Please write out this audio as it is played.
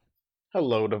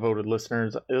Hello, devoted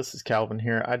listeners. This is Calvin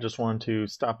here. I just wanted to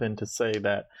stop in to say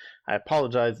that I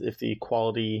apologize if the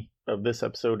quality of this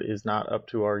episode is not up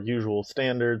to our usual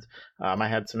standards. I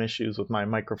had some issues with my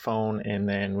microphone, and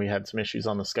then we had some issues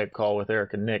on the Skype call with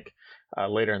Eric and Nick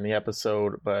later in the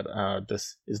episode, but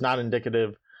this is not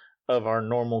indicative of our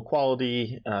normal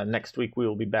quality. Next week we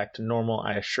will be back to normal.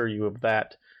 I assure you of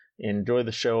that. Enjoy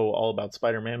the show all about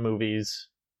Spider-Man movies.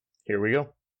 Here we go.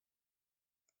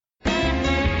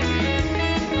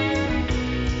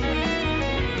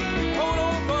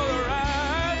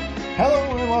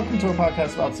 Hello and welcome to a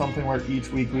podcast about something where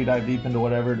each week we dive deep into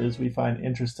whatever it is we find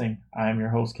interesting. I am your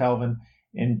host, Calvin,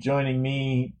 and joining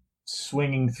me,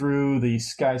 swinging through the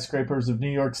skyscrapers of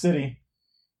New York City,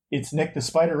 it's Nick the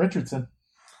Spider Richardson.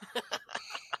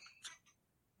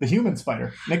 The human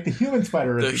spider. Nick the human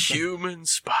spider Richardson. The human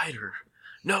spider.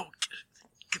 No,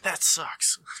 that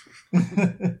sucks.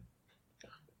 I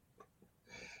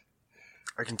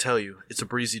can tell you, it's a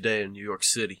breezy day in New York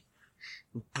City.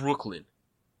 Brooklyn.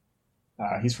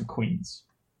 He's from Queens.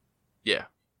 Yeah.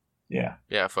 Yeah,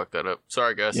 I fucked that up.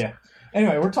 Sorry, guys. Yeah.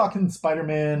 Anyway, we're talking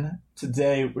Spider-Man.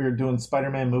 Today, we're doing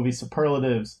Spider-Man movie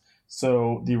superlatives.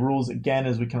 So the rules, again,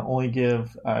 is we can only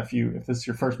give, if this is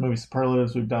your first movie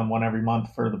superlatives, we've done one every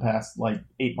month for the past,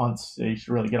 8 months. So you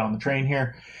should really get on the train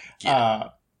here. Yeah.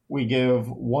 We give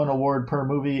one award per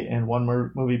movie and one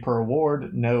movie per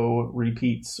award. No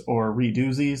repeats or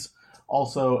redoozies.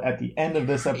 Also, at the end of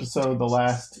this episode, the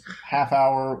last half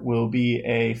hour will be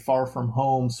a Far From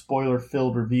Home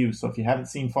spoiler-filled review. So if you haven't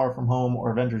seen Far From Home or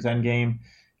Avengers Endgame,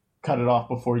 cut it off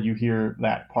before you hear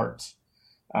that part.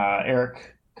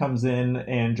 Eric comes in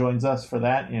and joins us for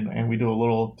that, and we do a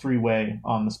little three-way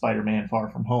on the Spider-Man Far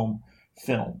From Home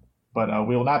film. But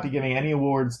we will not be giving any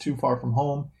awards to Far From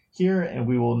Home here, and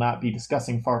we will not be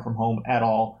discussing Far From Home at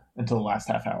all until the last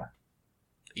half hour.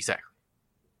 Exactly.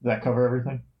 Does that cover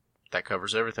everything? That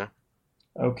covers everything.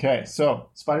 Okay, so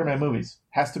Spider-Man movies.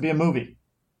 Has to be a movie.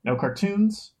 No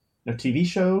cartoons, no TV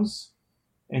shows,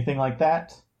 anything like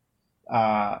that.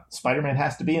 Spider-Man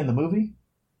has to be in the movie.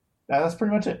 That's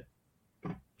pretty much it.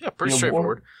 Yeah, pretty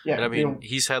straightforward. Yeah, and I mean,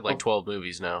 he's had 12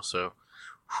 movies now, so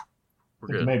we're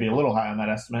good. Maybe a little high on that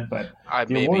estimate, but I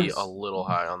may be a little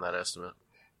high on that estimate.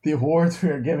 The awards we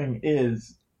are giving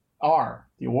are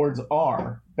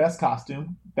Best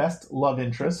Costume, Best Love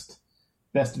Interest,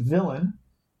 Best Villain,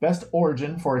 Best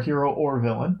Origin for a Hero or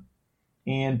Villain,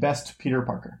 and Best Peter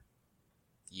Parker.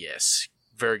 Yes,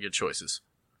 very good choices.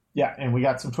 Yeah, and we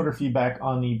got some Twitter feedback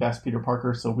on the Best Peter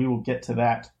Parker, so we will get to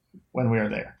that when we are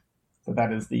there. So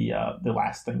that is the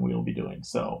last thing we will be doing.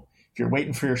 So if you're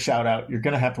waiting for your shout-out, you're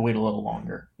going to have to wait a little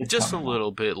longer. It's just a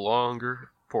little bit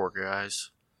longer. Poor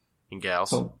guys and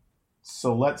gals.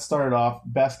 So let's start it off.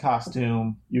 Best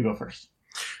Costume. You go first.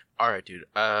 All right, dude.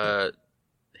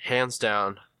 Hands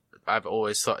down, I've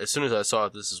always thought, as soon as I saw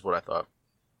it, this is what I thought.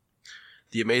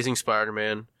 The Amazing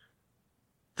Spider-Man,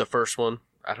 the first one,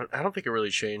 I don't think it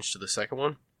really changed to the second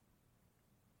one,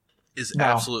 is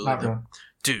absolutely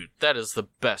dude, that is the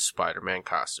best Spider-Man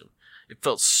costume. It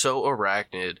felt so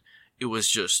arachnid. It was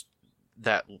just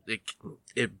that it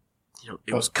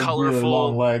was colorful. Really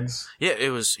long legs. Yeah,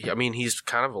 it was. I mean, he's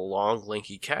kind of a long,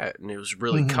 lanky cat, and it was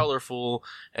really colorful,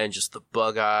 and just the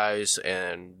bug eyes,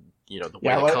 and the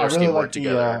way the color scheme worked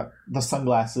together. The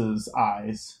sunglasses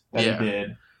eyes that he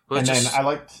did, then I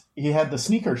liked he had the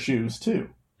sneaker shoes too.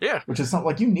 Yeah, which is something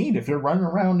like you need if you're running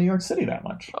around New York City that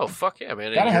much. Oh fuck yeah,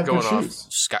 man! And you're going off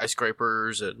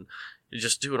skyscrapers and you're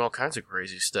just doing all kinds of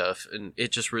crazy stuff, and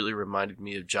it just really reminded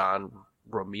me of John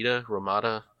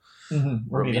Romita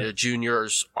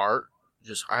Jr.'s art.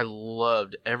 I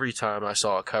loved every time I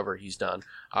saw a cover he's done,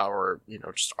 or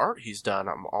just art he's done.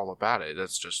 I'm all about it.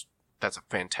 That's a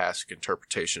fantastic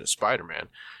interpretation of Spider-Man,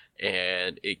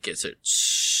 and it gets it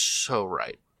so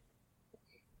right.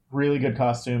 Really good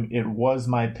costume. It was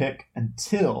my pick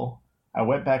until I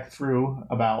went back through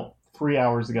about 3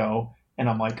 hours ago, and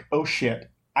I'm like, oh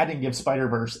shit, I didn't give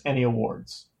Spider-Verse any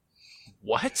awards.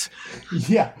 What?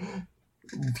 Yeah.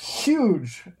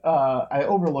 Huge. I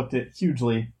overlooked it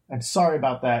hugely. I'm sorry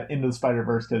about that, Into the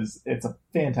Spider-Verse, because it's a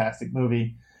fantastic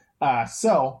movie.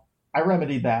 So I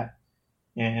remedied that,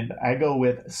 and I go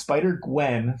with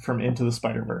Spider-Gwen from Into the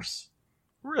Spider-Verse.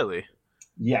 Really?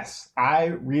 Yes, I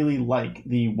really like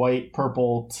the white,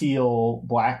 purple, teal,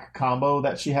 black combo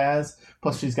that she has.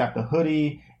 Plus, she's got the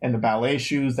hoodie and the ballet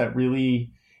shoes that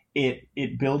really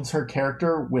it builds her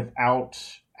character without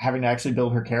having to actually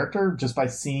build her character. Just by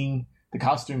seeing the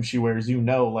costume she wears,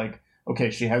 okay,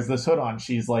 she has this hood on.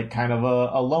 She's kind of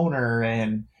a loner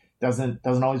and doesn't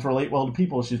always relate well to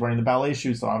people. She's wearing the ballet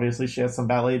shoes, so obviously she has some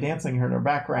ballet dancing in her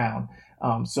background.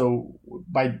 So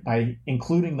by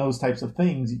including those types of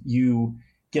things, you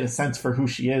get a sense for who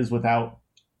she is without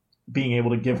being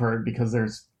able to give her, because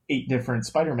there's 8 different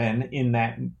Spider-Men in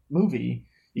that movie.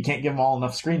 You can't give them all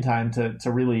enough screen time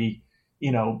to really,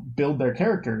 build their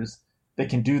characters. They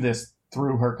can do this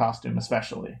through her costume,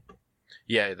 especially.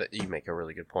 Yeah, you make a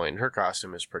really good point. Her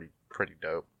costume is pretty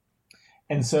dope.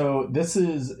 And so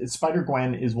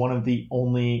Spider-Gwen is one of the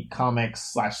only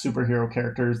comics / superhero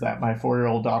characters that my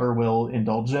 4-year-old daughter will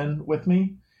indulge in with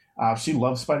me. She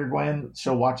loves Spider-Gwen.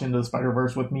 She'll watch Into the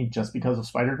Spider-Verse with me just because of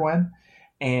Spider-Gwen.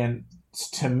 And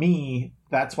to me,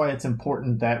 that's why it's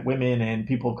important that women and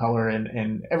people of color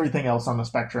and everything else on the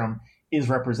spectrum is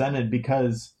represented,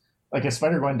 because like if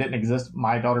Spider-Gwen didn't exist,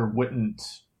 my daughter wouldn't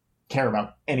care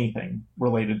about anything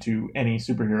related to any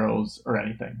superheroes or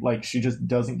anything. Like she just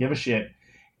doesn't give a shit.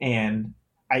 And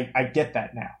I get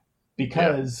that now,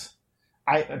 because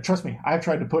trust me, I've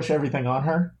tried to push everything on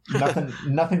her.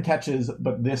 Nothing catches,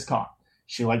 but this caught.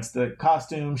 She likes the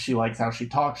costume. She likes how she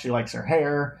talks. She likes her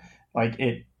hair. Like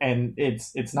it, and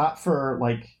it's not for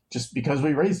like just because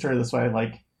we raised her this way.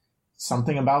 Like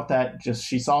something about that, just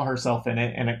she saw herself in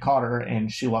it and it caught her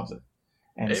and she loves it.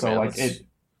 And hey, so man, like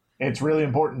it's really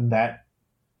important that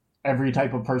every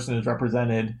type of person is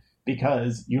represented,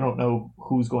 because you don't know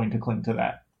who's going to cling to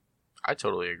that. I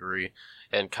totally agree.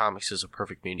 And comics is a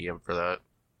perfect medium for that.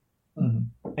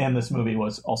 Mm-hmm. And this movie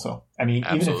was also. I mean,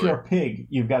 Absolutely. Even if you're a pig,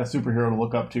 you've got a superhero to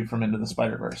look up to from Into the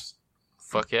Spider-Verse.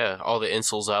 Fuck yeah. All the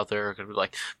incels out there are going to be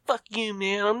like, fuck you,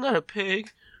 man, I'm not a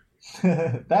pig.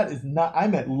 That is not... I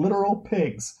meant literal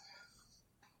pigs.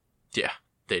 Yeah,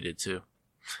 they did too.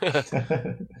 All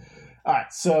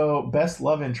right, so best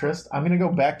love interest. I'm going to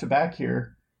go back to back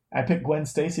here. I picked Gwen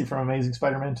Stacy from Amazing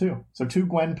Spider-Man 2. So 2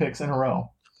 Gwen picks in a row.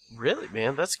 Really,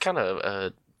 man? That's kind of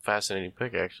a fascinating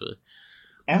pick, actually.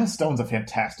 Emma Stone's a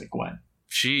fantastic Gwen.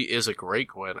 She is a great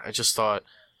Gwen. I just thought,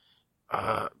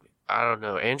 I don't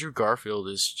know, Andrew Garfield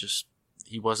is just,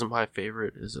 he wasn't my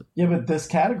favorite, is it? Yeah, but this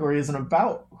category isn't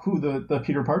about who the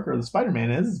Peter Parker or the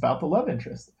Spider-Man is. It's about the love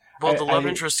interest. Well, the love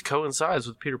interest coincides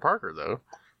with Peter Parker, though.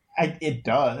 It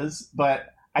does, but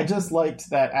I just liked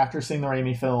that after seeing the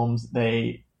Raimi films,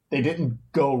 they didn't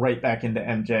go right back into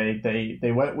MJ.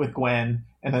 They went with Gwen,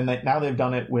 and then now they've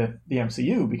done it with the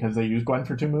MCU because they used Gwen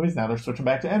for 2 movies. Now they're switching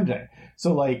back to MJ.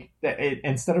 So like,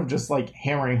 instead of just like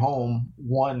hammering home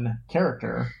one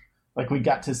character, like we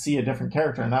got to see a different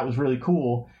character, and that was really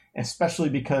cool. Especially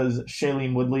because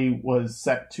Shailene Woodley was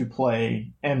set to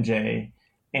play MJ,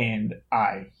 and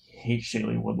I hate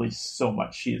Shailene Woodley so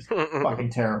much. She is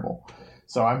fucking terrible.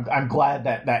 So I'm glad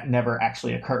that never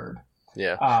actually occurred.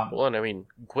 Yeah. Well, and I mean,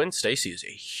 Gwen Stacy is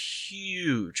a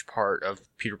huge part of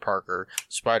Peter Parker,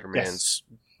 Spider-Man's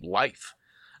life.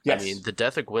 Yes. I mean, the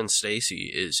death of Gwen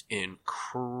Stacy is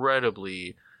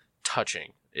incredibly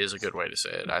touching, is a good way to say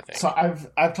it, I think. So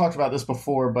I've talked about this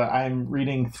before, but I'm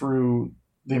reading through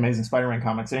the Amazing Spider-Man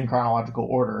comics in chronological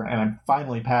order, and I'm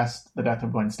finally past the death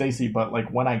of Gwen Stacy, but like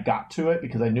when I got to it,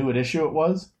 because I knew what issue it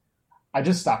was, I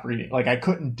just stopped reading. Like I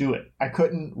couldn't do it. I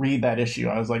couldn't read that issue.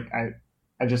 I was like,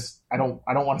 I don't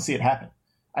want to see it happen.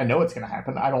 I know it's going to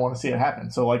happen. I don't want to see it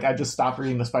happen. So like I just stopped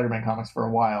reading the Spider-Man comics for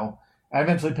a while. I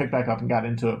eventually picked back up and got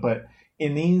into it, but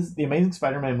in the Amazing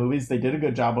Spider-Man movies, they did a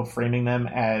good job of framing them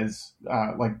as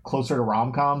like closer to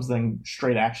rom-coms than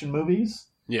straight action movies.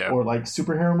 Yeah. Or like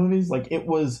superhero movies. Like it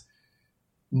was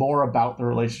more about the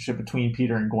relationship between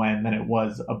Peter and Gwen than it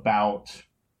was about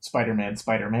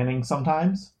Spider-Maning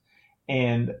sometimes.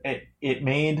 And it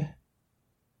made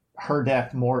her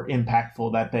death more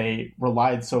impactful that they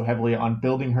relied so heavily on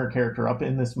building her character up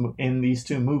in these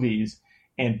 2 movies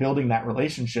and building that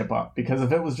relationship up. Because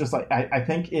if it was just like, I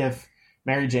think if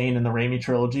Mary Jane in the Raimi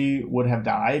trilogy would have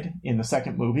died in the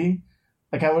second movie,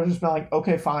 like I would have just been like,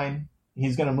 okay, fine,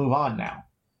 he's going to move on now.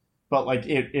 But like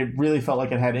it really felt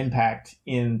like it had impact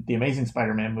in the Amazing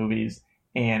Spider-Man movies,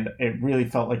 and it really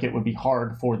felt like it would be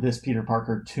hard for this Peter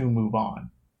Parker to move on.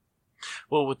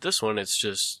 Well, with this one, it's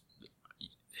just,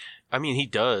 I mean, he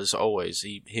does always.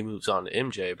 He moves on to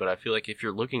MJ, but I feel like if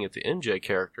you're looking at the MJ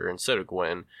character instead of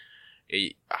Gwen,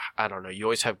 I don't know, you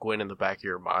always have Gwen in the back of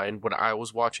your mind. When I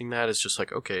was watching that, it's just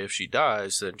like, okay, if she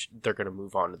dies, then they're going to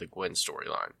move on to the Gwen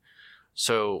storyline.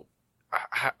 So,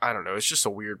 I don't know, it's just a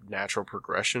weird natural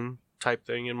progression type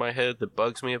thing in my head that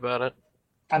bugs me about it.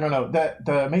 I don't know.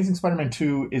 The Amazing Spider-Man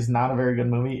 2 is not a very good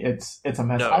movie. It's a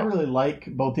mess. No. I really like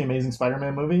both the Amazing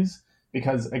Spider-Man movies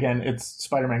because, again, it's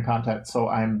Spider-Man content, so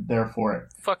I'm there for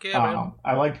it. Fuck yeah, man.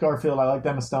 I liked Garfield. I liked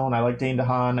Emma Stone. I liked Dane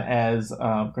DeHaan as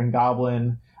Green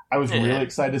Goblin. I was really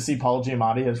excited to see Paul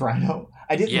Giamatti as Rhino.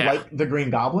 I didn't like the Green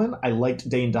Goblin. I liked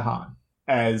Dane DeHaan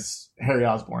as Harry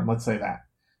Osborn. Let's say that.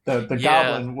 The Yeah,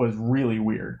 goblin was really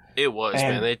weird. it was,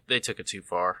 man. And They took it too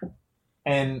far.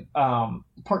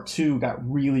 part two got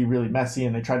really, really messy,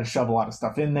 and they tried to shove a lot of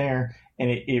stuff in there, and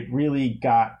it really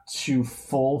got too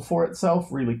full for itself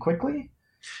really quickly.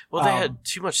 Well, they had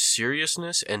too much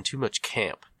seriousness and too much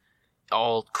camp,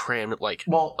 all crammed. Like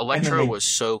Electro was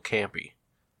so campy.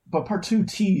 But part two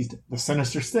teased the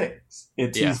Sinister Six.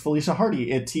 It teased Felicia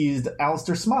Hardy. It teased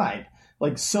Alistair Smythe.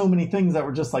 Like so many things that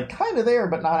were just like kind of there,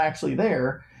 but not actually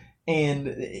there. And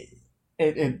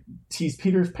it teased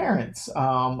Peter's parents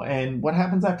and what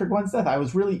happens after Gwen's death. I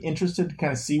was really interested to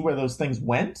kind of see where those things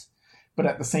went. But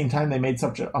at the same time, they made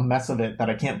such a mess of it that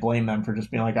I can't blame them for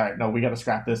just being like, all right, no, we got to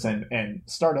scrap this and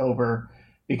start over.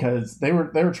 Because they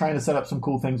were trying to set up some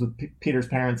cool things with Peter's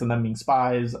parents and them being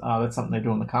spies. That's something they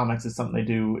do in the comics. It's something they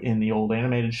do in the old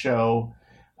animated show.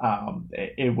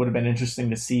 It would have been interesting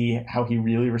to see how he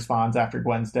really responds after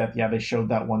Gwen's death. Yeah, they showed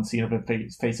that one scene of him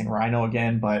facing Rhino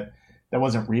again, but that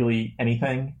wasn't really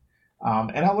anything.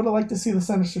 And I would have liked to see the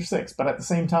Sinister Six, but at the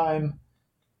same time,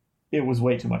 it was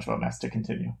way too much of a mess to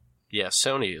continue. Yeah,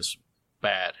 Sony is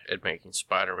bad at making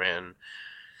Spider-Man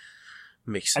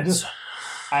make sense.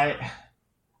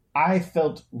 I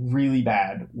felt really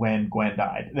bad when Gwen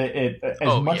died.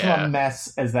 As much of a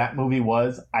mess as that movie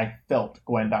was, I felt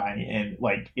Gwen dying, and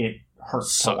like it hurt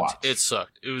to watch. It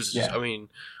sucked. It was. I mean,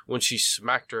 when she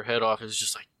smacked her head off, it was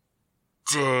just like,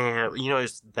 damn.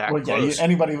 It's that close. Yeah,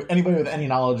 anybody with any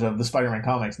knowledge of the Spider-Man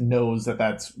comics knows that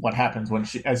that's what happens when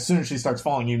as soon as she starts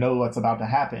falling, you know what's about to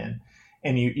happen,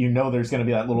 and you know there's going to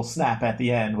be that little snap at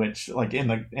the end, which like in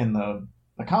the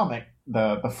comic,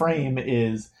 the frame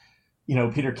is.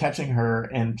 Peter catching her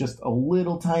and just a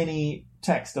little tiny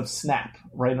text of snap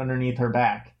right underneath her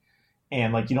back.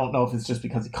 And like, you don't know if it's just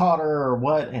because he caught her or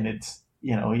what. And it's,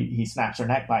 he snaps her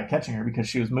neck by catching her because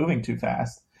she was moving too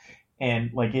fast.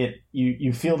 And like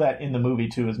you feel that in the movie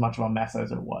too, as much of a mess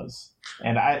as it was.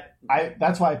 And I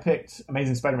that's why I picked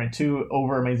Amazing Spider-Man 2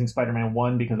 over Amazing Spider-Man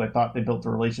 1, because I thought they built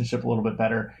the relationship a little bit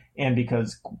better. And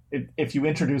because if you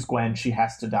introduce Gwen, she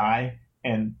has to die.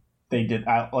 And they did.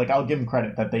 I'll give them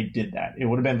credit that they did that. It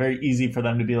would have been very easy for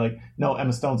them to be like, no,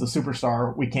 Emma Stone's a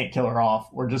superstar. We can't kill her off.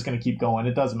 We're just going to keep going.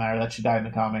 It doesn't matter that she died in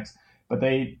the comics. But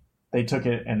they took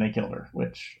it and they killed her,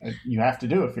 which you have to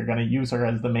do if you're going to use her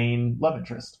as the main love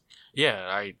interest. Yeah,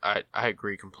 I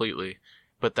agree completely.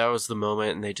 But that was the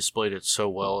moment, and they displayed it so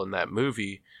well in that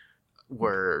movie,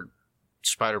 where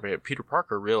Spider-Man Peter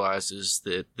Parker realizes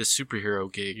that this superhero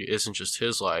gig isn't just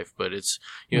his life, but it's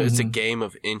it's a game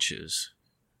of inches.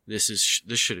 This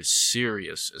shit is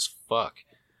serious as fuck.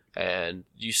 And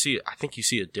I think you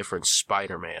see a different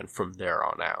Spider-Man from there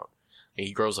on out. And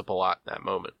he grows up a lot in that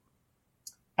moment.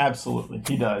 Absolutely,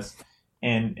 he does.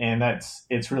 And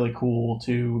it's really cool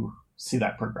to see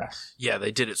that progress. Yeah,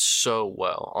 they did it so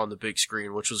well on the big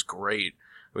screen, which was great.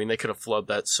 I mean, they could have flubbed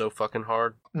that so fucking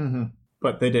hard. Mm-hmm.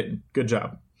 But they didn't. Good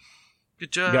job.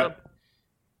 Good job.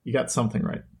 You got something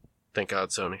right. Thank God,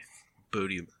 Sony.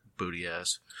 Booty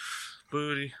ass.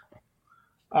 Booty.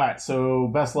 All right, so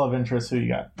best love interest, who you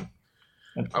got?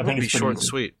 I'm going to be short and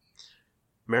sweet.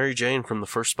 Mary Jane from the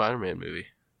first Spider-Man movie.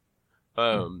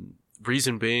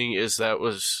 Reason being is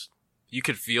you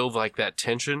could feel like that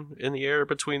tension in the air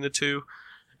between the two.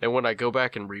 And when I go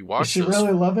back and rewatch Is she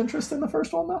really love interest in the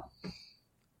first one, though?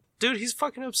 Dude, he's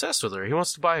fucking obsessed with her. He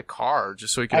wants to buy a car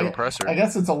just so he can impress her. I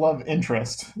guess it's a love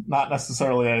interest, not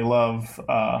necessarily a love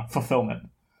fulfillment.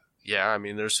 Yeah, I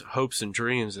mean, there's hopes and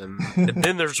dreams, and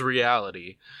then there's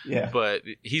reality. Yeah. But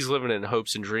he's living in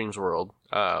hopes and dreams world.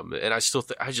 And I still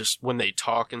when they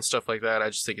talk and stuff like that,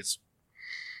 I just think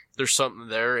there's something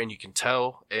there, and you can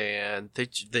tell, and they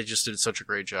just did such a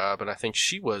great job. And I think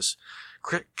she was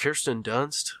Kirsten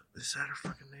Dunst. Is that her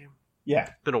fucking name? Yeah.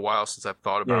 It's been a while since I've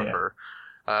thought about her.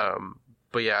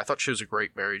 But yeah, I thought she was a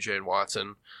great Mary Jane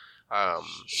Watson.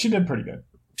 She did pretty good.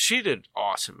 She did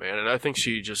awesome, man. And I think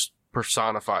she just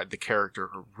personified the character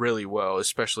really well,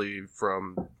 especially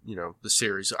from, the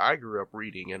series I grew up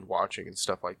reading and watching and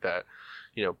stuff like that.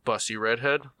 Busty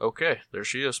redhead. Okay, there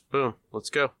she is. Boom. Let's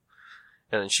go.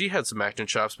 And then she had some acting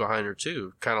chops behind her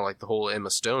too, kind of like the whole Emma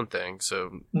Stone thing.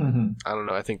 So I don't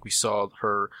know. I think we saw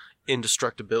her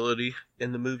indestructibility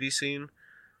in the movie scene,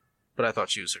 but I thought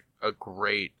she was a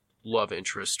great love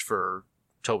interest for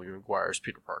Tobey Maguire's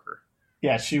Peter Parker.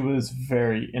 Yeah, she was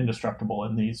very indestructible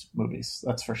in these movies.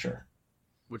 That's for sure.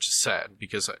 Which is sad,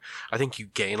 because I think you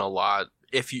gain a lot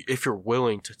if you're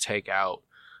willing to take out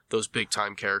those big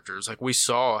time characters. Like we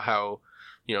saw how,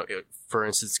 for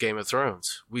instance, Game of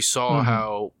Thrones. We saw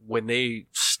how when they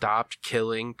stopped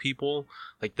killing people,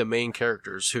 like the main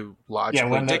characters who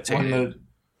logically dictated.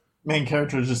 main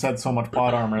characters just had so much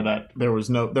plot armor that there were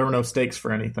no stakes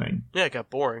for anything. Yeah, it got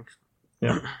boring.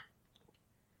 Yeah.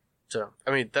 So,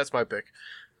 I mean, that's my pick.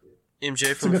 MJ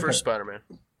That's from the first Spider-Man.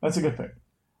 That's a good pick.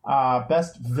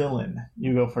 Best villain.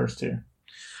 You go first here.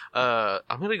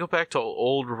 I'm going to go back to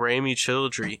old Raimi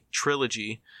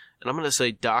trilogy, and I'm going to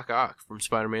say Doc Ock from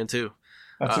Spider-Man 2.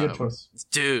 That's a good choice.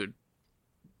 Dude,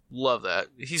 love that.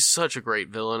 He's such a great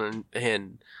villain,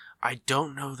 and I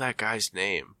don't know that guy's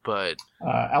name, but...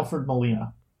 Alfred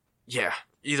Molina. Yeah,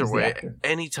 either way,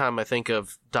 anytime I think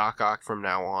of Doc Ock from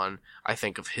now on, I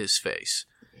think of his face.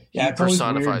 Yeah, he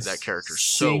personified that character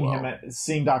so well.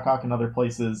 Seeing Doc Ock in other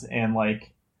places, and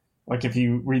like if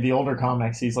you read the older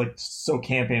comics, he's like so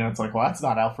campy, and it's like, well, that's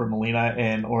not Alfred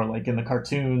Molina, or like in the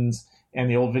cartoons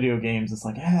and the old video games, it's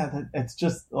like, it's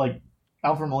just like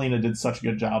Alfred Molina did such a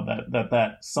good job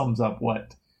that sums up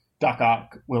what Doc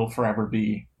Ock will forever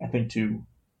be, I think, to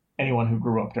anyone who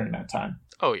grew up during that time.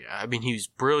 Oh yeah, I mean, he was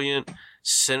brilliant,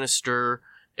 sinister,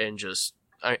 and just.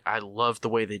 I loved the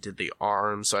way they did the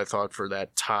arms. I thought for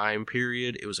that time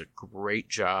period, it was a great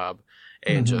job,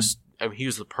 and he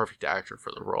was the perfect actor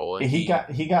for the role. And he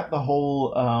got the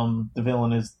whole the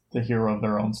villain is the hero of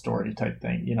their own story type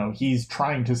thing. You know, he's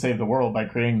trying to save the world by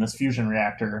creating this fusion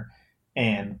reactor,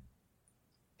 and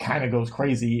kind of goes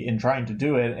crazy in trying to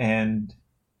do it, and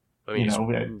his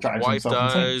drives wife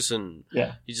himself dies, insane.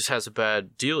 And he just has a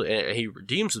bad deal. And he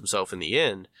redeems himself in the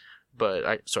end. But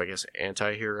I guess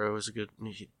anti-hero is a good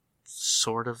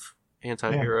sort of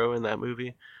anti-hero in that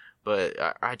movie. But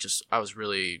I was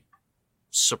really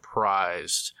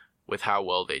surprised with how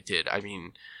well they did. I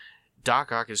mean,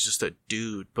 Doc Ock is just a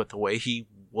dude, but the way he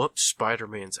whooped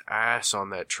Spider-Man's ass on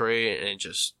that train and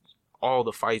just all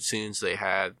the fight scenes they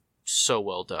had, so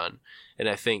well done. And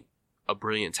I think a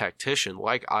brilliant tactician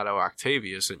like Otto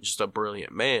Octavius, and just a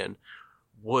brilliant man,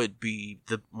 would be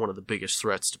one of the biggest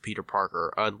threats to Peter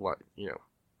Parker, unlike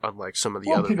some of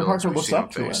the other Peter villains Parker we've looks seen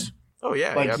up to him. Oh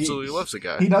yeah, like, he absolutely loves the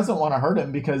guy. He doesn't want to hurt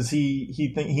him because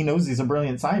he knows he's a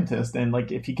brilliant scientist, and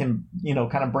like if he can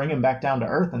kind of bring him back down to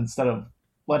earth instead of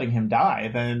letting him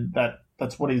die, then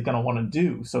that's what he's going to want to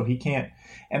do. So he can't,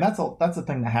 and that's the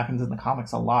thing that happens in the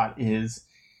comics a lot is,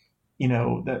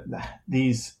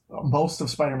 most of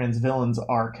Spider-Man's villains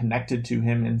are connected to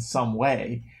him in some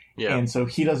way. Yeah. And so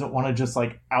he doesn't want to just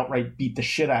like outright beat the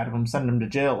shit out of them, send them to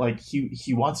jail. Like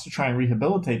he wants to try and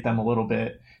rehabilitate them a little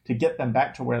bit to get them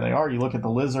back to where they are. You look at the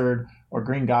Lizard or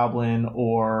Green Goblin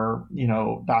or,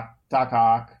 Doc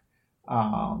Ock.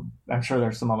 I'm sure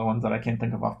there's some other ones that I can't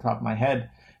think of off the top of my head,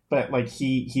 but like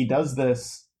he does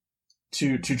this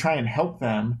to try and help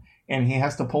them. And he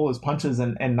has to pull his punches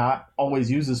and not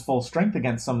always use his full strength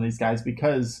against some of these guys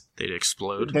because they'd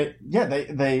explode.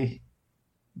 They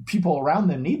people around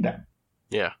them need them.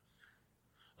 Yeah.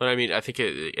 But I mean, I think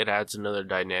it adds another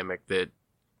dynamic that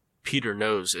Peter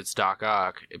knows it's Doc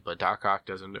Ock, but Doc Ock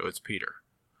doesn't know it's Peter.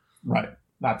 Right.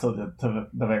 Not to the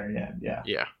very end, yeah.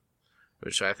 Yeah.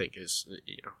 Which I think is,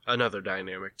 another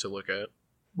dynamic to look at.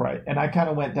 Right. And I kind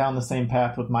of went down the same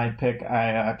path with my pick.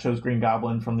 I chose Green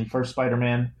Goblin from the first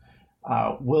Spider-Man.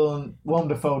 Willem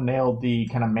Dafoe nailed the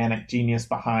kind of manic genius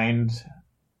behind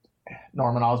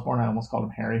Norman Osborn. I almost called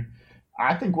him Harry.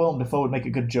 I think Willem Dafoe would make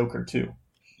a good Joker too.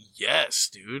 Yes,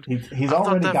 dude. He's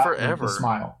already got the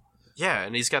smile. Yeah,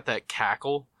 and he's got that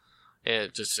cackle.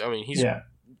 And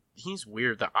he's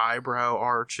weird. The eyebrow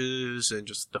arches and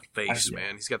just the face,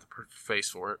 man. He's got the perfect face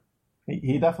for it.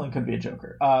 He definitely could be a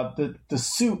Joker. The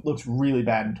suit looks really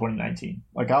bad in 2019.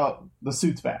 Like the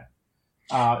suit's bad.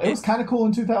 It was kind of cool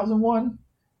in 2001,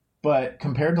 but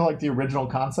compared to like the original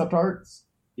concept arts,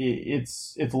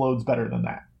 it's loads better than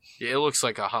that. Yeah, it looks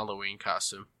like a Halloween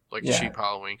costume, like a cheap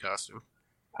Halloween costume.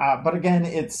 But again,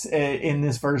 it's in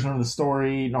this version of the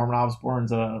story, Norman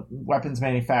Osborn's a weapons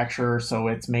manufacturer, so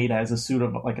it's made as a suit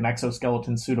of like an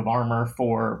exoskeleton suit of armor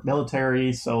for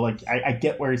military. So like I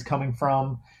get where he's coming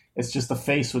from. It's just the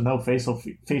face with no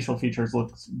facial features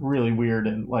looks really weird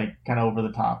and like kind of over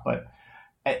the top. But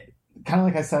kind of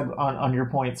like I said on your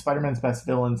point, Spider-Man's best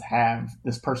villains have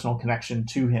this personal connection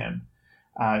to him.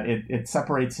 It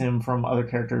separates him from other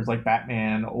characters like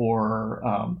Batman or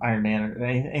Iron Man or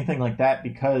anything like that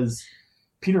because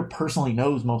Peter personally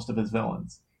knows most of his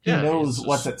villains. He knows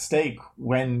what's at stake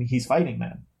when he's fighting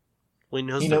them. Well, he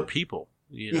knows they're people.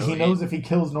 He knows if he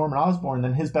kills Norman Osborn,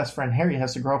 then his best friend Harry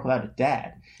has to grow up without a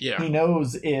dad. Yeah. He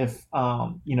knows if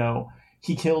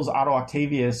he kills Otto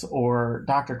Octavius or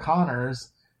Dr.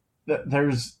 Connors,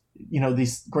 there's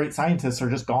these great scientists are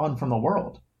just gone from the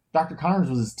world. Dr. Connors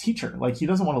was his teacher. Like he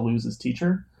doesn't want to lose his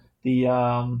teacher.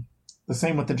 The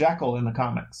same with the Jackal in the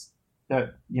comics.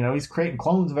 That he's creating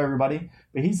clones of everybody,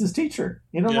 but he's his teacher.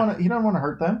 He don't want to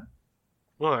hurt them.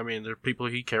 Well, I mean, there are people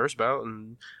he cares about,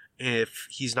 and if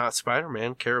he's not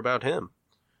Spider-Man, care about him.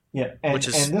 Yeah, Which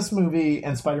is and this movie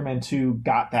and Spider-Man 2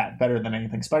 got that better than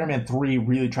anything. Spider-Man 3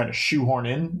 really tried to shoehorn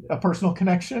in a personal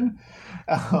connection,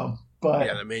 but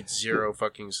yeah, that made zero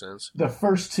fucking sense. the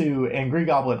first two, and Green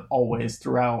Goblin always,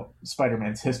 throughout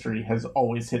Spider-Man's history, has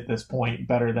always hit this point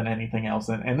better than anything else,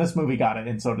 and this movie got it,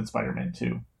 and so did Spider-Man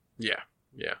 2. Yeah,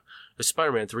 yeah. The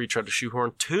Spider-Man 3 tried to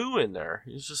shoehorn 2 in there.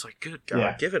 He's just like, good God,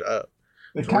 Yeah. give it up.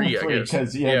 It's 3, kind of 3,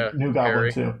 because New Goblin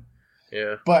Harry. 2.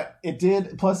 Yeah. But it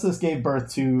did, plus this gave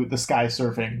birth to the sky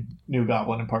surfing New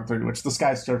Goblin in part 3, which the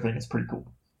sky surfing is pretty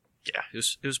cool. Yeah,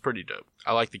 it was pretty dope.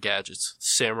 I like the gadgets.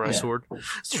 Samurai sword.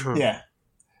 Yeah.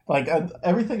 Like,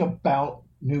 everything about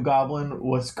New Goblin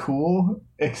was cool,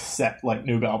 except, like,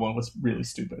 New Goblin was really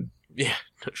stupid. Yeah,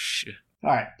 no shit. All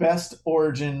right, best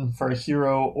origin for a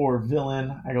hero or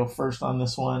villain. I go first on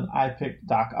this one. I picked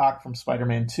Doc Ock from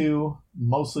Spider-Man 2,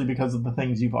 mostly because of the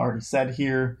things you've already said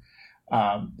here.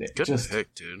 Good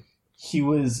pick, dude. He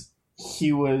was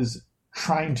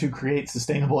trying to create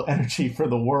sustainable energy for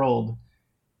the world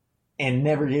and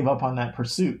never gave up on that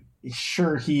pursuit.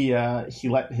 Sure, he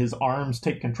let his arms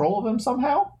take control of him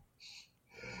somehow.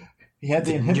 He had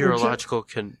the inhibitor neurological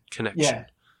connection.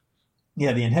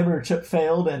 Yeah, the inhibitor chip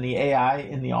failed, and the AI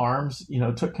in the arms,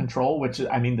 took control. Which,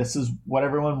 I mean, this is what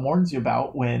everyone warns you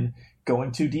about when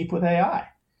going too deep with AI,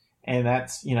 and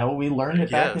that's we learned it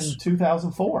back in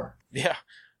 2004. Yeah,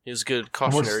 it was a good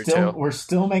cautionary tale. We're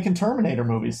still making Terminator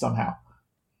movies somehow.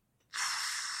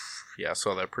 Yeah, I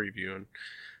saw that preview. And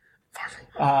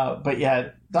but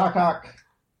yeah, Doc Ock,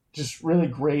 just really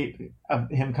great of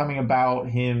him coming about,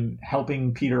 him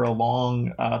helping Peter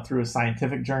along through his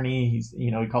scientific journey. He's he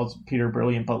calls Peter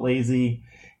brilliant but lazy,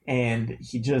 and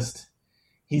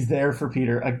he's there for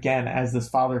Peter again as this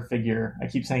father figure. I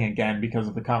keep saying again because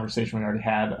of the conversation we already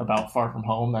had about Far From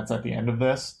Home. That's at the end of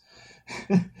this.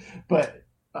 But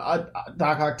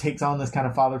Doc Ock takes on this kind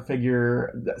of father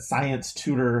figure, science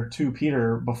tutor to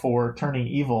Peter before turning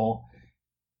evil,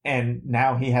 and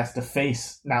now he has to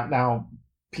face now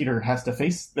Peter has to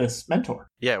face this mentor.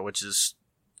 Yeah, which is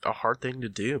a hard thing to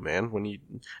do, man. When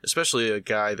especially a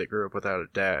guy that grew up without a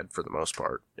dad for the most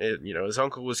part. His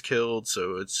uncle was killed,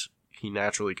 so he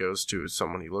naturally goes to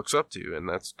someone he looks up to, and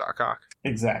that's Doc Ock.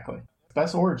 Exactly.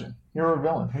 Best origin, hero or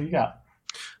villain? Who you got?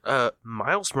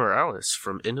 Miles Morales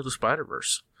from Into the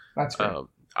Spider-Verse. That's great.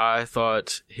 I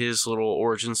thought his little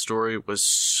origin story was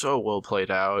so well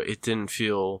played out. It didn't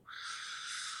feel...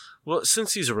 Well,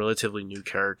 since he's a relatively new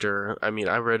character, I mean,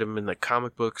 I read him in the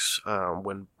comic books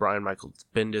when Brian Michael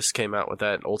Bendis came out with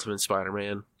that Ultimate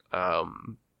Spider-Man.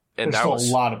 And there's still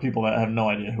a lot of people that have no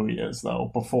idea who he is, though,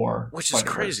 before. Which is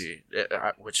crazy.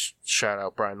 Which, shout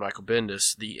out Brian Michael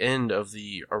Bendis. The end of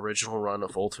the original run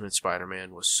of Ultimate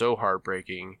Spider-Man was so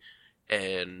heartbreaking,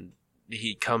 and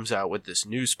he comes out with this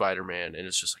new Spider-Man, and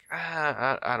it's just like,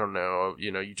 I don't know.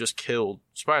 You just killed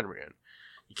Spider-Man.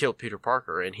 You killed Peter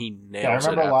Parker, and he nails it.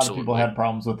 I remember a lot of people absolutely. had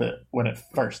problems with it when it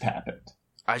first happened.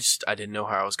 I didn't know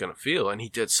how I was going to feel, and he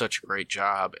did such a great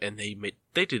job, and they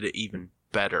did it even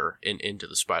better in Into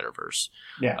the Spider-Verse.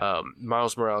 Yeah.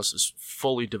 Miles Morales is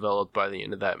fully developed by the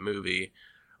end of that movie,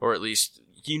 or at least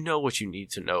you know what you need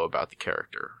to know about the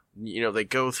character. They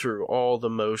go through all the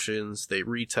motions, they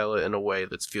retell it in a way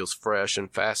that feels fresh and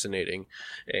fascinating,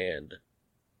 and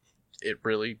it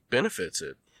really benefits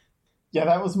it. Yeah,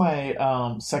 that was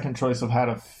my second choice of how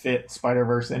to fit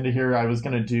Spider-Verse into here. I was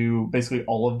going to do basically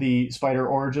all of the Spider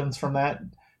origins from that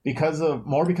because of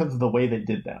the way they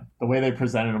did them. The way they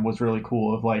presented them was really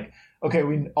cool. Of like, okay,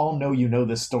 we all know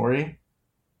this story,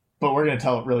 but we're going to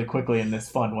tell it really quickly in this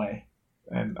fun way.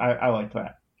 And I liked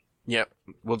that. Yep.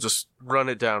 We'll just run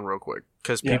it down real quick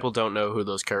because people don't know who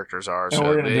those characters are. And so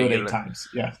we're going to do it 8 times.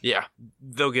 Yeah. Yeah.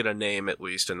 They'll get a name at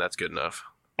least, and that's good enough.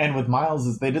 And with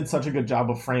Miles, they did such a good job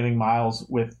of framing Miles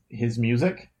with his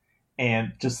music,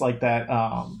 and just like that,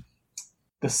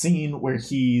 the scene where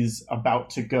he's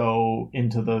about to go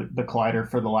into the collider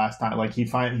for the last time, like he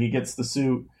gets the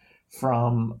suit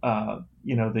from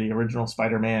the original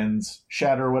Spider-Man's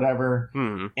shed or whatever,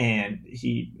 and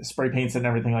he spray paints it and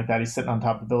everything like that. He's sitting on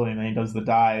top of the building, and then he does the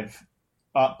dive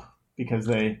up because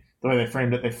the way they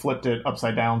framed it, they flipped it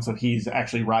upside down, so he's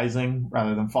actually rising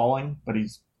rather than falling, but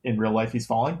in real life he's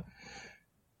falling.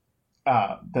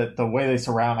 The way they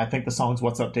surround, I think the song's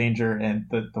What's Up Danger, and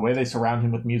the way they surround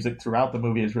him with music throughout the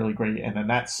movie is really great, and then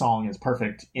that song is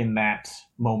perfect in that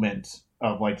moment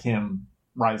of like him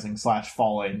rising /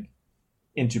 falling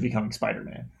into becoming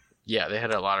Spider-Man. Yeah, they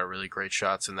had a lot of really great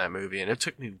shots in that movie, and it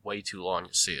took me way too long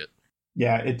to see it.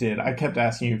 Yeah, it did. I kept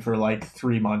asking you for like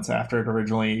 3 months after it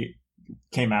originally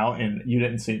came out, and you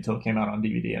didn't see it till it came out on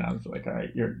DVD, and I was like, all right,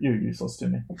 you're useless to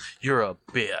me. You're a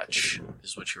bitch,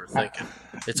 is what you were thinking.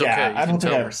 It's yeah, okay. I don't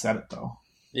think I ever said it though.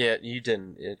 Yeah, you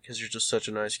didn't, because you're just such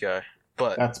a nice guy.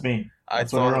 But that's me.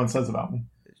 That's what everyone says about me.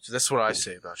 That's what I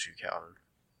say about you, Calvin.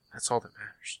 That's all that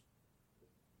matters,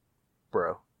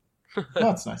 bro.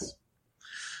 That's nice.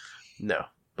 No,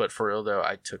 but for real though,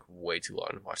 I took way too long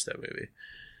to watch that movie.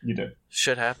 You did.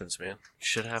 Shit happens, man.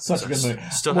 Shit happens. Such a good movie.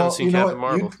 Still haven't seen Captain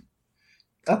Marvel.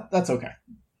 That's okay.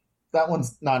 That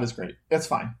one's not as great. It's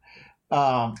fine.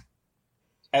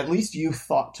 At least you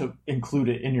thought to include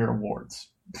it in your awards.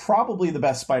 Probably the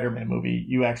best Spider-Man movie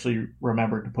you actually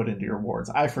remembered to put into your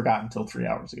awards. I forgot until 3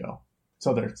 hours ago.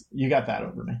 So you got that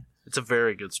over me. It's a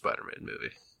very good Spider-Man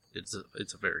movie. It's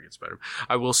a very good Spider-Man.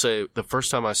 I will say, the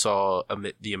first time I saw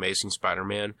The Amazing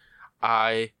Spider-Man,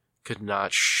 I could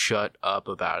not shut up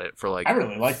about it for like I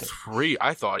really liked it.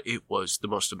 I thought it was the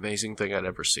most amazing thing I'd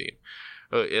ever seen.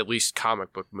 At least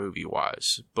comic book movie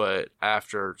wise. But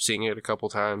after seeing it a couple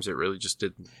times, it really just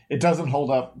didn't. It doesn't hold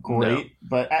up great,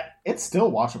 but it's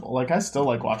still watchable. Like I still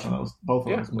like watching both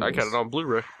of those movies. I got it on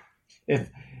Blu-ray. If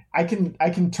I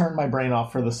can turn my brain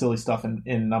off for the silly stuff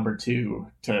in number 2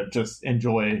 to just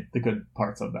enjoy the good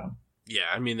parts of them. Yeah,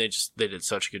 I mean they did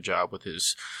such a good job with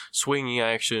his swinging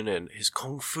action and his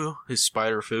kung fu, his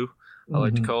spider fu, I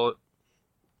like to call it.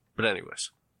 But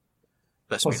anyways,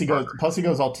 plus he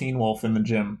goes all Teen Wolf in the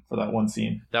gym for that one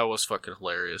scene. That was fucking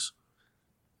hilarious.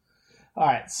 All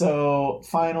right, so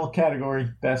final category,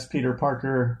 Best Peter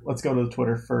Parker. Let's go to the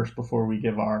Twitter first before we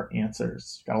give our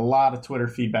answers. Got a lot of Twitter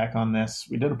feedback on this.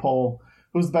 We did a poll.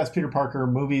 Who's the best Peter Parker?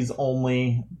 Movies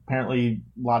only. Apparently,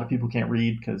 a lot of people can't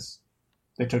read because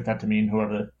they took that to mean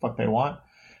whoever the fuck they want.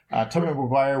 Tobey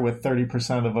Maguire with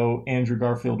 30% of the vote. Andrew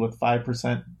Garfield with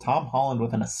 5%. Tom Holland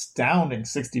with an astounding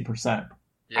 60%.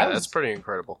 Yeah, that's pretty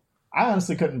incredible. I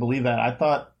honestly couldn't believe that. I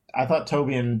thought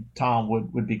Tobey and Tom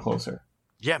would be closer.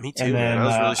 Yeah, me too. And then I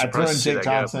was really surprised I threw in to see Jake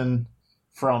Johnson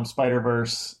from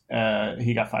Spider-Verse.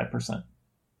 He got 5%.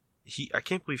 I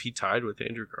can't believe he tied with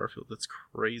Andrew Garfield. That's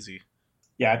crazy.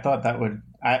 Yeah, I thought that would.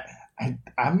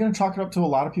 I'm going to chalk it up to a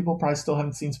lot of people probably still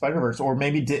haven't seen Spider-Verse or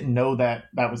maybe didn't know that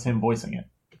was him voicing it.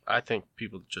 I think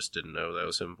people just didn't know that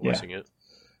was him voicing it.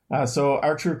 So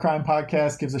our True Crime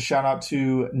podcast gives a shout out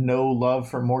to No Love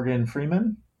for Morgan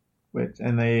Freeman,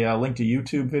 and they linked a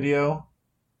YouTube video.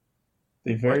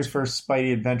 The very first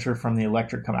Spidey adventure from the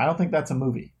Electric Company. I don't think that's a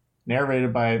movie.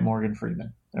 Narrated by Morgan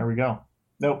Freeman. There we go.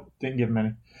 Nope, didn't give him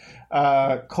any.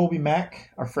 Colby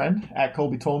Mack, our friend, at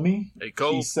Colby Told Me. Hey,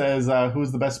 Cole. He says,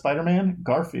 who's the best Spider-Man?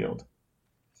 Garfield.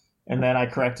 And then I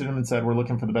corrected him and said, we're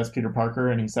looking for the best Peter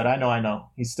Parker. And he said, I know.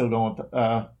 He's still going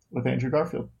with Andrew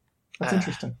Garfield. That's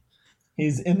interesting.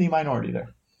 He's in the minority there.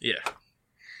 Yeah.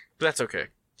 But that's okay.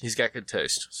 He's got good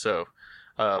taste. So,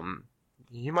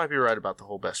 you might be right about the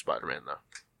whole best Spider-Man, though.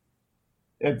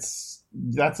 That's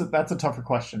a tougher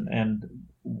question, and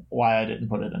why I didn't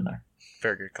put it in there.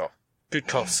 Very good call. Good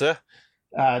call, sir.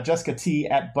 Jessica T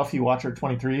at Buffy Watcher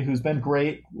 23, who's been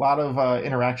great. A lot of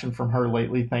interaction from her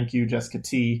lately. Thank you, Jessica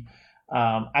T.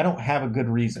 I don't have a good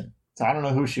reason, so I don't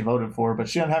know who she voted for, but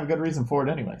she doesn't have a good reason for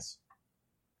it, anyways.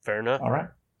 Fair enough. All right,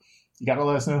 you got to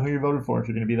let us know who you voted for if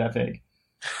you're going to be that vague.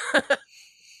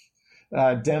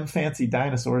 Dem Fancy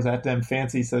Dinosaurs at Dem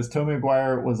Fancy says Tobey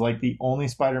Maguire was like the only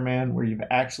Spider-Man where you've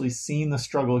actually seen the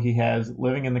struggle he has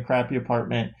living in the crappy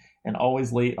apartment and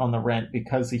always late on the rent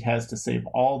because he has to save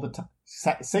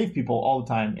people all the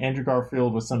time. Andrew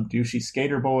Garfield was some douchey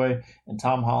skater boy, and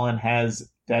Tom Holland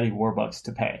has Daddy Warbucks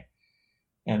to pay.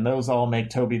 And those all make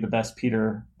Tobey the best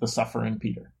Peter, the suffering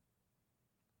Peter.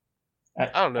 I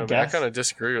don't know, man. I kind of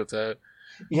disagree with that.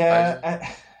 Yeah.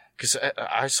 Because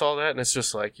I saw that, and it's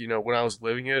just like, when I was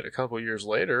living it a couple of years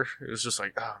later, it was just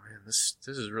like, oh, man, this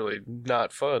is really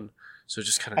not fun. So it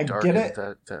just kind of darkened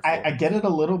that I get it a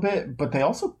little bit, but they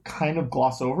also kind of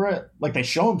gloss over it. Like, they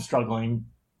show him struggling,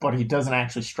 but he doesn't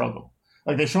actually struggle.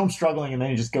 Like, they show him struggling, and then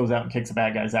he just goes out and kicks a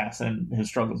bad guy's ass, and his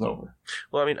struggle's over.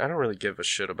 Well, I mean, I don't really give a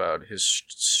shit about his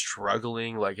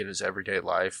struggling, like, in his everyday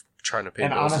life, trying to pay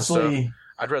bills and stuff.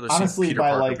 I'd rather see Peter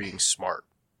Parker being smart.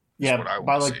 Yeah,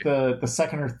 by like the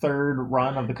second or third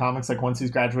run of the comics, like once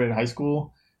he's graduated high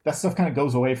school, that stuff kind of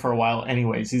goes away for a while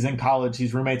anyways. He's in college,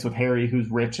 he's roommates with Harry, who's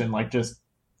rich and like just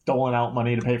doling out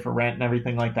money to pay for rent and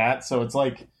everything like that. So it's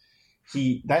like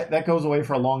that goes away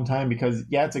for a long time because,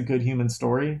 yeah, it's a good human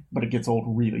story, but it gets old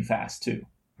really fast too.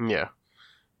 Yeah.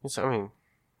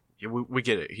 We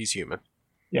get it. He's human.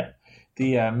 Yeah.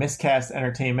 The Miscast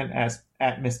Entertainment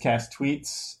at Miscast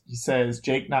Tweets, he says,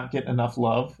 Jake not getting enough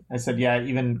love. I said, yeah,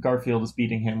 even Garfield is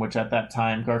beating him, which at that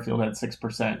time Garfield had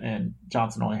 6% and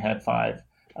Johnson only had 5%,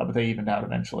 but they evened out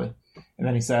eventually. And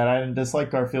then he said, I didn't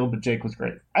dislike Garfield, but Jake was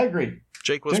great. I agree.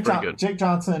 Jake was pretty good. Jake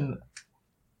Johnson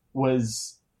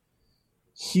was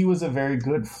a very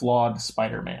good, flawed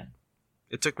Spider-Man.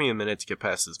 It took me a minute to get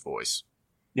past his voice.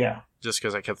 Yeah. Just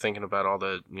because I kept thinking about all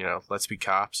the, let's be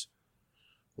cops.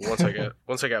 Once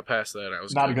I got past that, I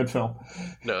was not a good film.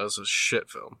 No, it was a shit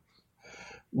film.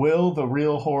 Will the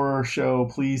Real Horror Show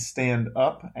please stand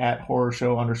up at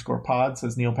horrorshow_pod,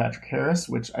 says Neil Patrick Harris,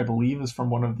 which I believe is from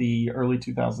one of the early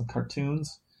 2000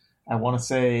 cartoons. I want to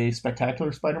say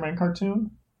Spectacular Spider-Man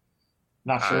cartoon.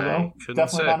 Not sure, though.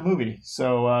 Definitely not a movie.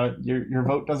 So your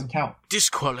vote doesn't count.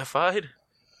 Disqualified.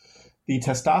 The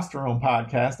Testosterone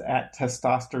Podcast at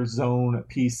Testosterone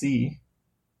PC.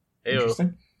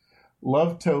 Interesting.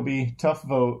 Love Toby. Tough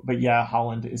vote. But yeah,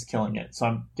 Holland is killing it. So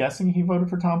I'm guessing he voted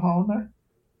for Tom Holland there?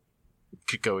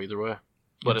 Could go either way.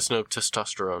 Let us know.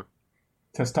 Testosterone.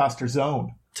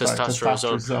 Testosterone.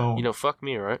 Testosterone. Fuck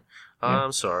me, right? Yeah.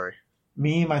 I'm sorry.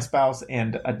 Me, my spouse,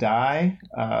 and a die.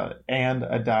 At And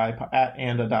a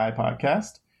Die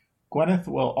podcast. Gwyneth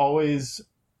will always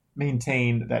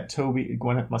maintain that Toby.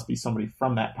 Gwyneth must be somebody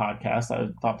from that podcast. I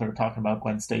thought they were talking about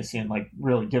Gwen Stacy and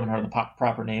really giving her the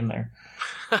proper name there.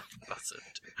 That's it.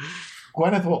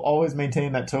 Gwyneth will always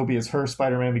maintain that Toby is her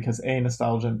Spider-Man because A,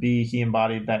 nostalgia, and B, he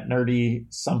embodied that nerdy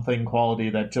something quality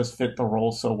that just fit the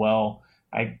role so well.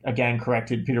 I, again,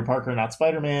 corrected Peter Parker, not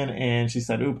Spider-Man, and she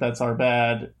said, oop, that's our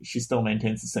bad. She still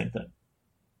maintains the same thing.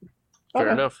 Fair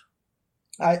enough.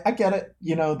 I get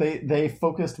it. They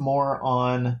focused more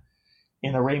on,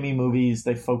 in the Raimi movies,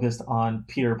 they focused on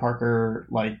Peter Parker,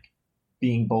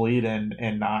 being bullied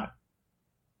and not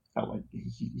felt like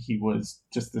he was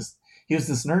just this... He was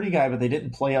this nerdy guy, but they didn't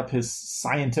play up his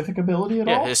scientific ability at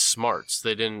all. Yeah, his smarts.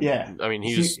 They didn't. Yeah, I mean,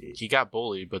 he got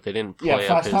bullied, but they didn't play up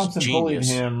Flash his Thompson genius. bullied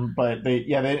him, but they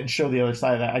didn't show the other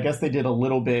side of that. I guess they did a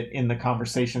little bit in the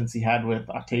conversations he had with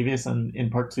Octavius in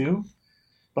part 2,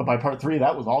 but by part 3,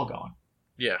 that was all gone.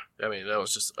 Yeah, I mean, that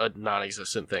was just a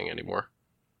non-existent thing anymore.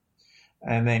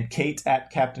 And then Kate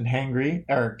at Captain Hangry,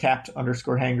 or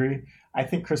Capt_Hangry. I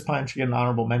think Chris Pine should get an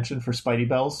honorable mention for Spidey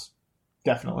Bells.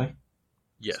 Definitely.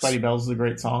 Yes. Spidey Bells is a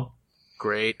great song.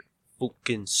 Great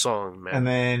fucking song, man. And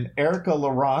then Erica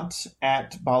Laurent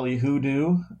at Bolly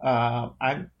Hoodoo.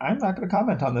 I'm not going to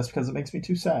comment on this because it makes me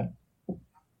too sad.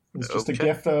 It's just a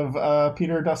gift of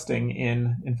Peter dusting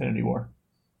in Infinity War.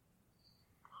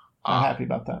 I'm happy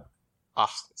about that.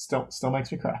 Still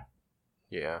makes me cry.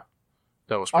 Yeah.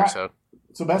 That was pretty sad.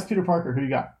 So best Peter Parker, who you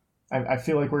got? I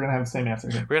feel like we're going to have the same answer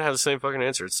here. We're going to have the same fucking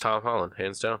answer. It's Tom Holland,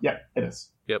 hands down. Yep, it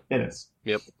is. Yep. It is.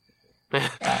 Yep.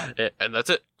 And that's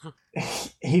it.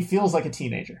 He feels like a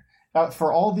teenager.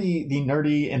 For all the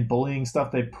nerdy and bullying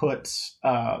stuff they put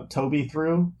Toby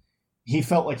through, he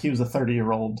felt like he was a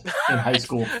 30-year-old in high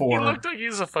school for he looked like he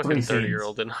was a fucking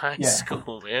 30-year-old in high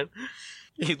school, man.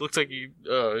 He looked like it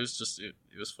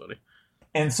was funny.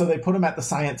 And so they put him at the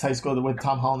science high school with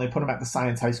Tom Holland. They put him at the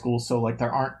science high school, so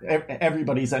there aren't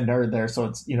everybody's a nerd there. So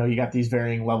it's you got these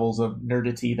varying levels of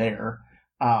nerdity there.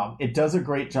 It does a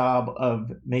great job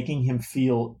of making him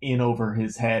feel in over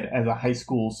his head as a high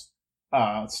school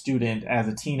student, as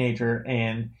a teenager,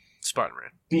 and Spider-Man.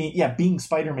 Being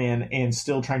Spider-Man and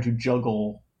still trying to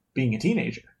juggle being a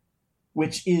teenager,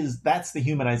 that's the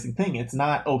humanizing thing. It's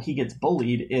not, he gets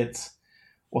bullied. It's,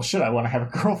 well, shit, I want to have a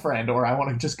girlfriend, or I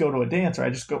want to just go to a dance, or I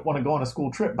just want to go on a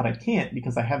school trip, but I can't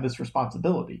because I have this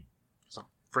responsibility. It's a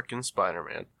freaking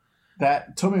Spider-Man.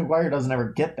 That Tobey Maguire doesn't ever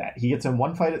get that. He gets in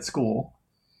one fight at school,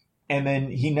 and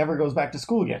then he never goes back to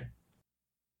school again.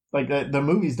 The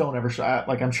movies don't ever show.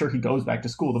 I'm sure he goes back to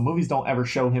school. The movies don't ever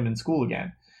show him in school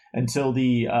again until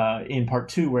in part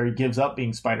 2 where he gives up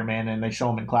being Spider-Man and they show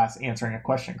him in class answering a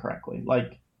question correctly.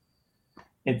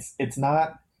 It's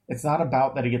not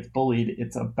about that he gets bullied.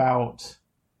 It's about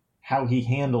how he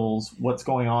handles what's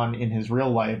going on in his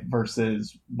real life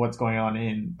versus what's going on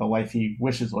in the life he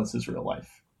wishes was his real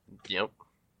life. Yep.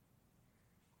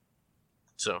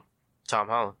 So, Tom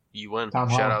Holland, you win.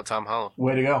 Shout out Tom Holland.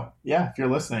 Way to go. Yeah, if you're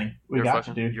listening, we got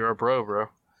you, dude. You're a bro. All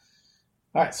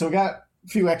right, so we got a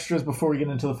few extras before we get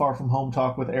into the Far From Home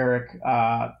talk with Eric.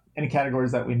 Any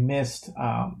categories that we missed?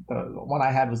 The one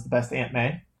I had was the best Aunt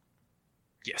May.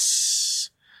 Yes.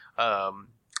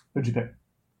 Who'd you pick?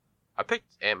 I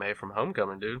picked Aunt May from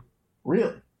Homecoming, dude.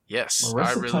 Really? Yes.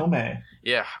 Marissa Tomei.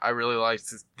 Yeah, I really liked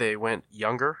that they went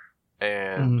younger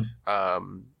and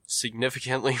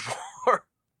significantly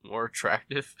more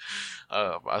attractive.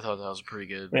 I thought that was pretty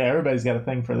good. Yeah, everybody's got a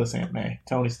thing for this Aunt May.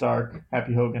 Tony Stark,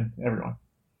 Happy Hogan, everyone.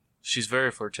 She's very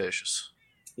flirtatious.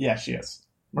 Yeah, she is.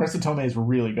 Marissa Tomei is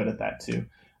really good at that too.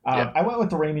 I went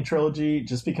with the Raimi trilogy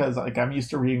just because I'm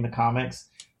used to reading the comics,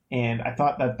 And I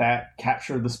thought that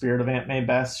captured the spirit of Aunt May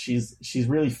best. She's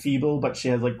really feeble, but she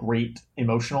has like great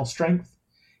emotional strength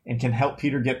and can help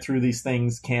Peter get through these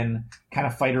things. Can kind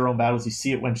of fight her own battles. You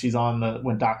see it when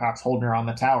when Doc Ock's holding her on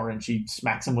the tower and she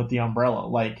smacks him with the umbrella.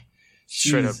 Like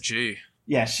straight up G.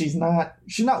 Yeah, she's not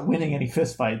winning any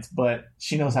fistfights, but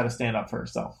she knows how to stand up for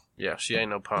herself. Yeah, she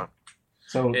ain't no punk.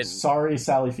 So sorry,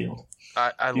 Sally Field.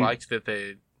 I liked that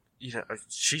they,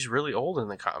 she's really old in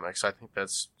the comics. I think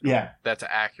that's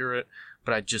accurate.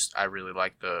 But I really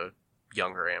like the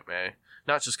younger Aunt May.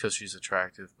 Not just because she's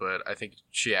attractive, but I think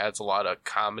she adds a lot of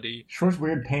comedy. She wears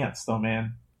weird pants, though,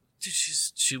 man. Dude,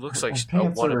 she looks like a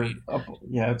wannabe.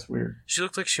 Yeah, it's weird. She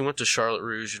looked like she went to Charlotte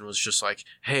Rouge and was just like,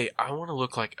 "Hey, I want to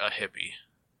look like a hippie.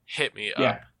 Hit me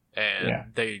up."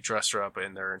 And they dressed her up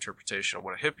in their interpretation of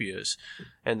what a hippie is,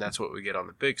 and that's what we get on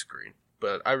the big screen.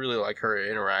 But I really like her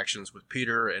interactions with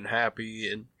Peter and Happy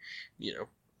and,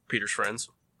 Peter's friends.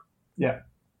 Yeah.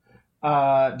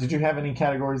 Did you have any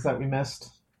categories that we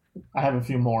missed? I have a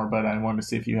few more, but I wanted to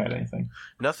see if you had anything.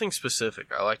 Nothing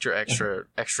specific. I liked your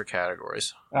extra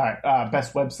categories. All right.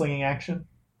 Best web slinging action?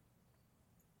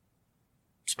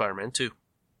 Spider-Man 2.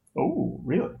 Oh,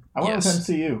 really? I went with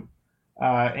MCU.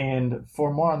 And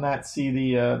for more on that, see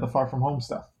the Far From Home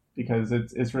stuff, because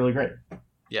it's really great.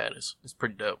 Yeah, it is. It's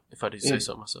pretty dope, if I do say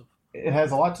so myself. It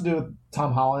has a lot to do with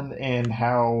Tom Holland and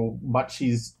how much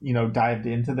he's, dived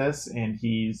into this, and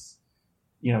he's,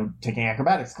 taking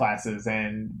acrobatics classes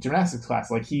and gymnastics classes.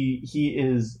 Like he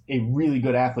is a really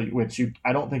good athlete, which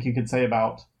I don't think you could say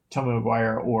about Tobey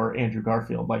Maguire or Andrew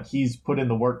Garfield. Like he's put in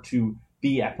the work to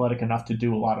be athletic enough to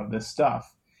do a lot of this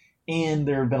stuff. And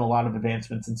there have been a lot of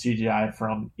advancements in CGI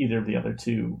from either of the other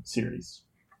two series.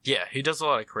 Yeah, he does a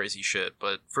lot of crazy shit,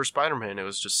 but for Spider-Man, it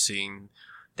was just seeing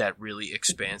that really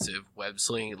expansive web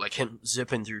sling, like him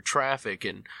zipping through traffic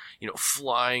and,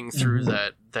 flying through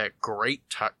that great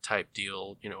type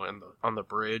deal, on the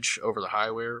bridge over the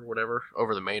highway or whatever,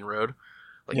 over the main road.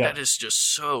 Like, that is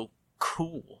just so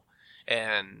cool.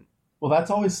 And well, that's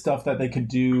always stuff that they could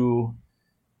do,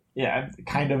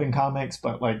 kind of in comics,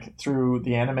 but like through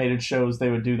the animated shows, they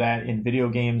would do that. In video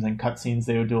games and cutscenes,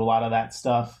 they would do a lot of that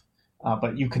stuff.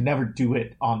 But you could never do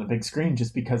it on the big screen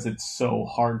just because it's so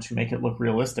hard to make it look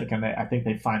realistic. And I think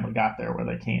they finally got there where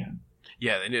they can.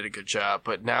 Yeah, they did a good job.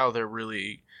 But now they're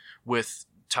really, with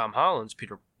Tom Holland's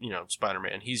Peter,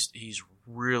 Spider-Man, he's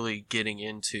really getting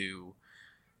into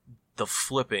the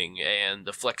flipping and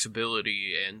the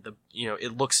flexibility and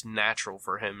it looks natural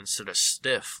for him instead of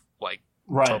stiff like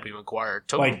Tobey Maguire.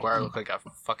 Maguire looked like a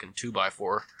fucking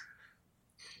 2x4.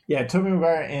 Yeah, Tobey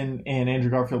Maguire and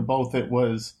Andrew Garfield both,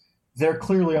 they're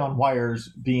clearly on wires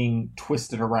being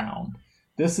twisted around.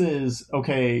 This is,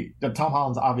 okay, Tom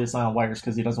Holland's obviously on wires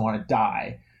because he doesn't want to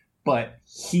die, but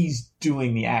he's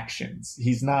doing the actions.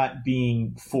 He's not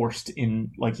being forced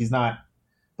in, like the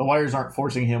wires aren't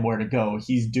forcing him where to go.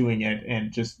 He's doing it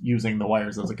and just using the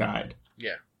wires as a guide.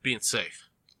 Yeah, being safe.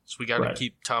 So we got to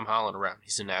keep Tom Holland around.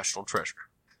 He's a national treasure.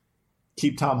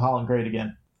 Keep Tom Holland great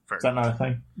again. Fair. Is that not a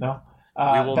thing? No? We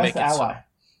will best make it ally.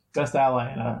 so. Best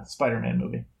ally in a Spider-Man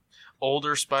movie.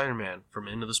 Older Spider-Man from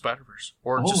Into the Spider-Verse.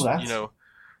 Or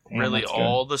really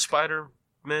all the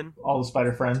Spider-Men. All the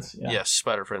Spider-Friends. Yeah. Yes,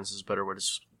 Spider-Friends is a better word.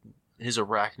 His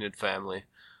arachnid family.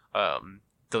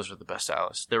 Those are the best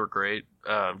allies. They were great.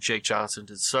 Jake Johnson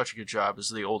did such a good job as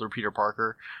the older Peter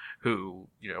Parker who,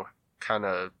 kind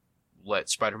of let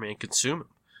Spider-Man consume him.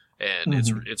 And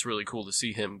it's really cool to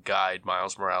see him guide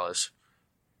Miles Morales.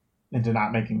 Into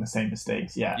not making the same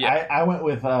mistakes. Yeah. I went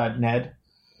with Ned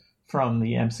from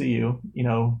the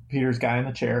MCU, Peter's guy in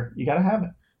the chair. You got to have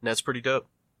it. Ned's pretty dope.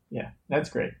 Yeah, Ned's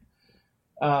great.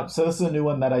 So this is a new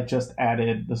one that I just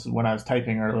added. This is when I was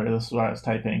typing earlier. This is what I was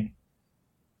typing.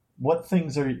 What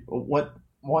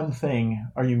one thing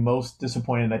are you most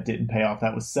disappointed that didn't pay off?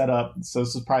 That was set up. So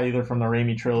this is probably either from the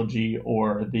Raimi trilogy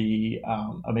or the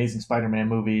Amazing Spider-Man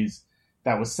movies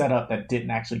that was set up that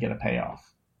didn't actually get a payoff.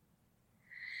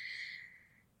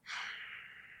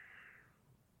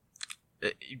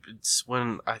 It's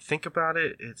when I think about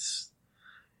it,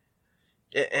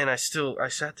 and I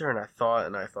sat there and I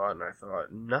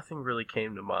thought, nothing really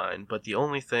came to mind, but the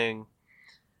only thing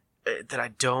that I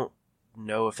don't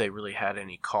know if they really had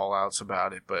any call outs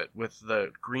about it, but with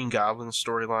the Green Goblin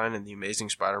storyline and the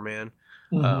Amazing Spider-Man,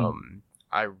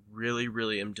 I really,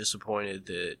 really am disappointed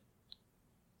that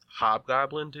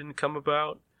Hobgoblin didn't come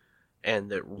about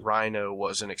and that Rhino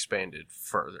wasn't expanded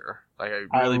further. Like,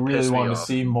 I really wanted to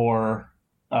see more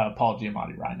Paul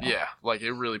Giamatti Rhino. Yeah, like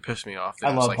it really pissed me off.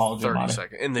 I love Paul 30 Giamatti.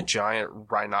 seconds in the giant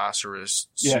rhinoceros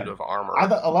suit of armor.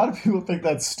 A lot of people think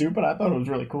that's stupid. I thought it was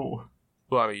really cool.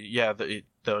 Well, I mean, yeah, the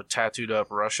tattooed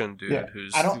up Russian dude Yeah,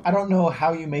 who's I don't know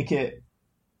how you make it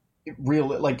real.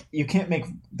 Like you can't make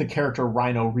the character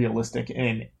Rhino realistic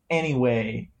in any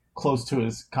way close to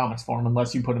his comics form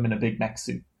unless you put him in a big mech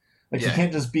suit. Like he yeah.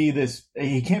 can't just be this.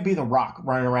 He can't be the Rock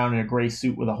running around in a gray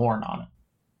suit with a horn on it.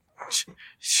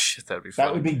 Shit, that'd be That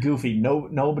funny. would be goofy.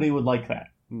 Nobody would like that.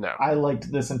 No. I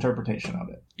liked this interpretation of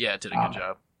it. Yeah, it did a good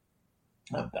job.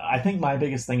 I think my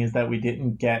biggest thing is that we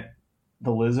didn't get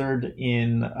the Lizard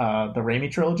in the Raimi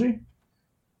trilogy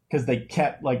because they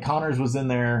kept like Connors was in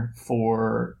there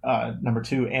for number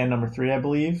 2 and number 3, I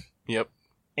believe. Yep.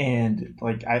 And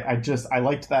like I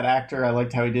liked that actor. I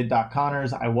liked how he did Doc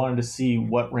Connors. I wanted to see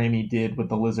what Raimi did with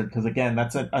the Lizard because again,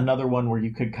 that's another one where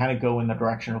you could kind of go in the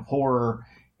direction of horror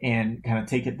and kind of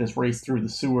take it this race through the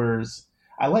sewers.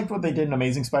 I liked what they did in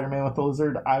Amazing Spider-Man with the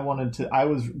Lizard. I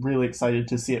was really excited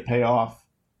to see it pay off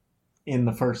in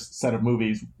the first set of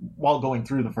movies while going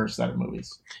through the first set of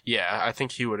movies. Yeah, I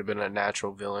think he would have been a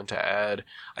natural villain to add.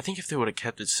 I think if they would have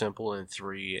kept it simple in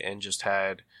 3 and just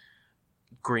had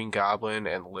Green Goblin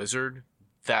and Lizard,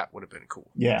 that would have been cool.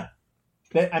 Yeah.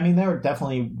 They were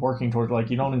definitely working towards,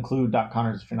 like, you don't include Doc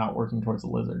Connors if you're not working towards the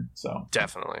Lizard. So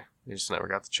Definitely. You just never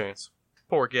got the chance.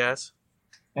 Poor guys.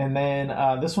 And then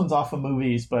this one's off of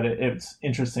movies, but it's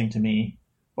interesting to me.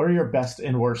 What are your best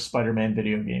and worst Spider-Man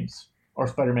video games? Or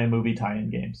Spider-Man movie tie-in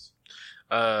games?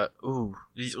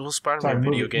 Spider-Man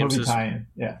video games movie is... tie-in,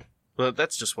 yeah. Well,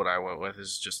 that's just what I went with,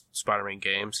 is just Spider-Man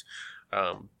games.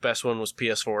 Best one was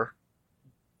PS4.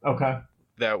 Okay.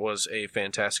 That was a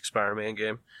fantastic Spider-Man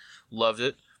game. Loved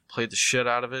it. Played the shit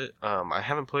out of it. I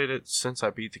haven't played it since I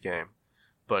beat the game,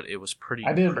 but it was pretty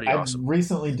awesome. I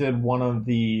recently did one of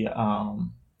the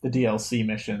DLC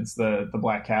missions, the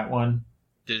Black Cat one.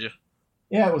 Did you?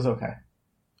 Yeah, it was okay.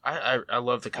 I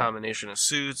love the combination of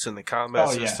suits and the combat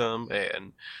system,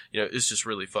 and it's just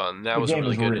really fun. That was a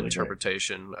really good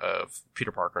interpretation of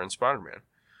Peter Parker and Spider-Man.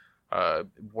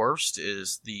 Worst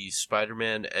is the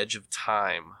Spider-Man Edge of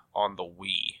Time on the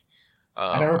Wii.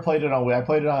 I never played it on Wii. I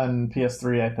played it on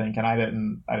PS3, I think, and I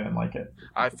didn't like it.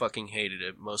 I fucking hated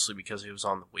it, mostly because it was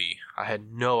on the Wii. I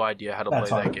had no idea how to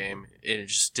play that game, and it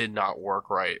just did not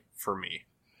work right for me.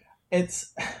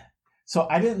 So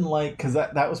I didn't like, because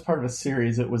that was part of a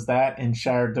series. It was that and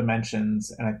Shattered Dimensions,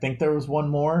 and I think there was one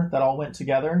more that all went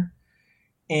together.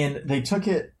 And they took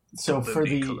it, so for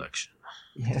the collection.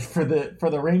 Yeah, for the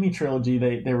Raimi trilogy,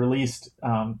 they released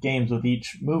games with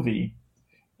each movie.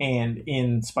 And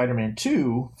in Spider-Man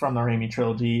 2 from the Raimi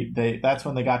trilogy, that's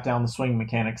when they got down the swing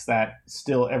mechanics that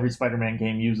still every Spider-Man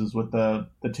game uses with the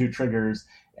 2 triggers.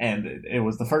 And it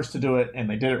was the first to do it, and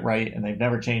they did it right, and they've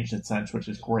never changed it since, which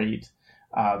is great.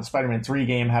 The Spider-Man 3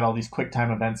 game had all these quick time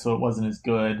events, so it wasn't as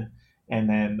good. And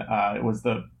then it was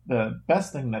the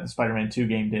best thing that the Spider-Man 2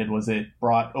 game did was it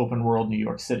brought open world New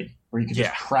York City, where you could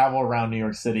just travel around New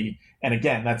York City. And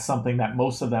again, that's something that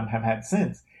most of them have had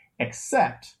since,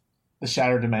 except the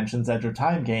Shattered Dimensions Edge of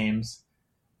Time games.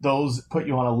 Those put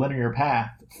you on a linear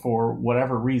path for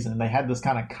whatever reason. They had this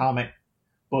kind of comic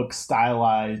book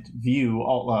stylized view,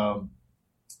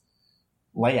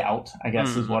 layout, I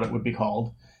guess is what it would be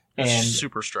called. And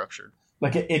super structured.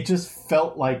 Like it just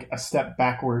felt like a step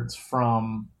backwards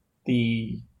from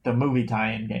the movie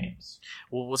tie-in games.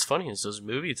 Well, what's funny is those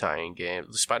movie tie-in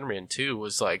games, Spider-Man 2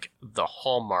 was like the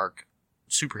hallmark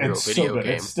superhero video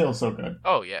game. It's still so good.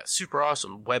 Oh yeah, super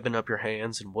awesome. Webbing up your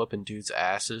hands and whooping dudes'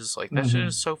 asses. Like that shit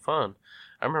is so fun.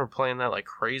 I remember playing that like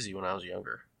crazy when I was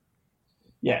younger.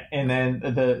 Yeah, and then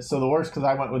the worst, because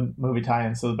I went with movie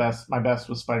tie-in, so my best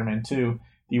was Spider-Man 2.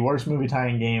 The worst movie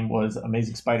tie-in game was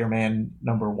Amazing Spider-Man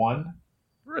number 1.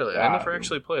 Really? I never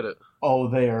actually played it. Oh,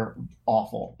 they are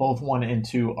awful. Both 1 and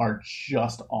 2 are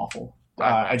just awful.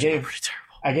 I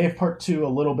gave part 2 a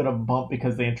little bit of a bump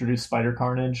because they introduced Spider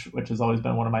Carnage, which has always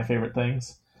been one of my favorite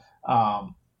things.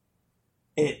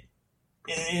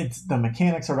 It's the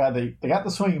mechanics are bad. They got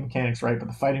the swinging mechanics right, but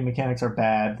the fighting mechanics are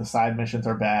bad. The side missions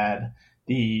are bad.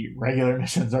 The regular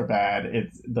missions are bad.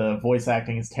 The voice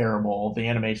acting is terrible. The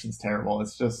animation's terrible.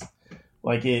 It's just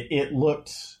like it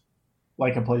looked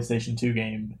like a PlayStation 2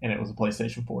 game, and it was a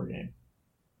PlayStation 4 game.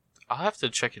 I'll have to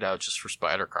check it out just for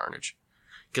Spider Carnage,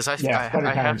 because I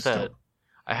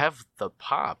have the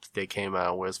pop they came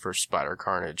out with for Spider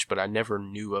Carnage, but I never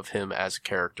knew of him as a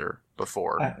character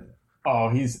before.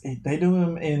 They do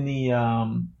him in the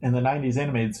 '90s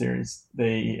animated series.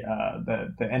 They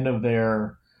the end of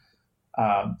their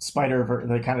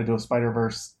they kind of do a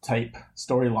Spider-Verse type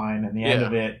storyline, and the end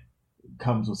of it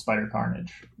comes with Spider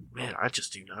Carnage. Man, I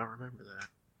just do not remember that.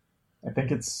 I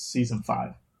think it's season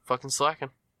 5. Fucking slacking.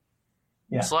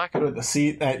 Yeah, slacking.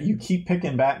 see that you keep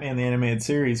picking Batman the Animated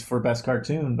Series for best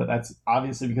cartoon, but that's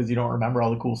obviously because you don't remember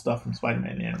all the cool stuff from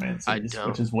Spider-Man the Animated Series,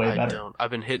 which is way better. I've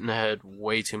been hitting the head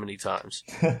way too many times.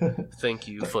 Thank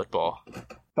you, football.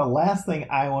 The last thing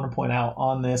I want to point out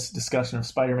on this discussion of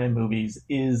Spider-Man movies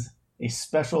is a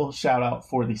special shout out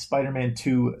for the Spider-Man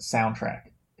 2 soundtrack,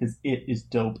 because it is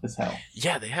dope as hell.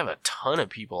 Yeah, they have a ton of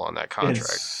people on that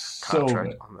contract. So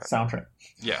good. On that. Soundtrack.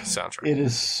 Yeah, soundtrack. It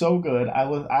is so good.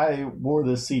 I wore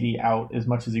this CD out as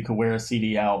much as you could wear a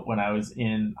CD out when I was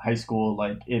in high school.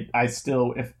 Like I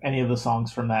still, if any of the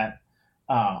songs from that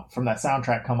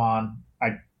soundtrack come on,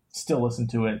 I still listen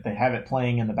to it. They have it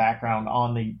playing in the background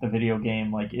on the video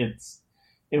game. Like it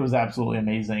was absolutely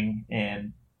amazing,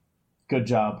 and good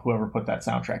job whoever put that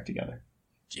soundtrack together.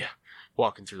 Yeah.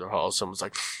 Walking through the halls, someone's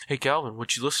like, "Hey Calvin,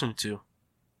 what you listening to?"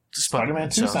 The Spider-Man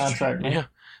 2 soundtrack, man. Yeah.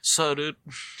 So, dude.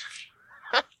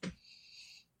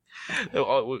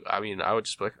 I mean, I would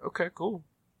just be like, okay, cool.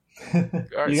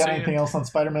 Right, you got anything else on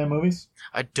Spider-Man movies?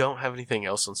 I don't have anything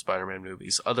else on Spider-Man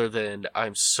movies other than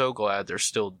I'm so glad they're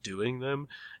still doing them,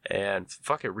 and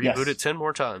fuck it, reboot it 10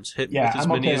 more times. Hit with as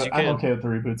many as you can. I'm okay with the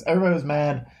reboots. Everybody was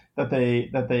mad that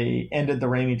they ended the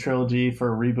Raimi trilogy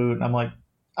for a reboot, and I'm like,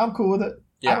 I'm cool with it.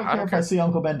 Yeah, I don't care if I see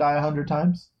Uncle Ben die 100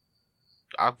 times.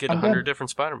 I'll get 100 different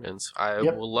Spider-Mans. I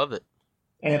will love it.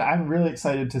 And I'm really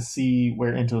excited to see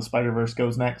where Into the Spider-Verse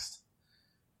goes next.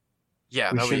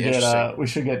 Yeah, that'll be interesting. We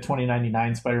should get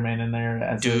 2099 Spider-Man in there,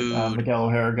 as Miguel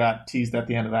O'Hara got teased at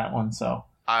the end of that one. So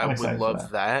I would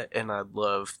love that, and I'd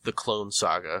love the Clone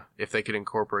Saga if they could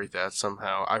incorporate that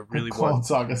somehow. I really want. Clone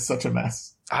Saga is such a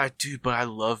mess. I do, but I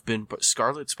love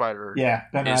Scarlet Spider. Yeah,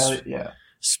 Ben Reilly. Yeah.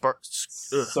 So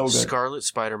good. Scarlet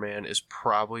Spider-Man is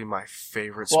probably my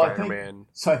favorite Spider-Man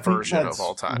version of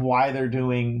all time. Why they're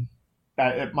doing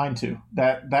mine too.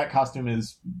 That costume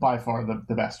is by far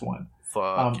the best one.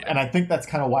 And I think that's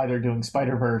kind of why they're doing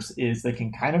Spider-Verse, is they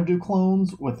can kind of do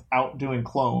clones without doing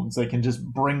clones. They can just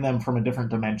bring them from a different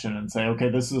dimension and say, okay,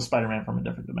 this is a Spider-Man from a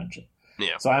different dimension.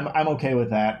 Yeah. So I'm okay with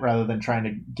that, rather than trying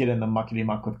to get in the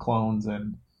muckety-muck with clones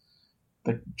and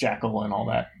the Jackal and all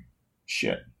that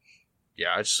shit.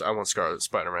 Yeah, I want Scarlet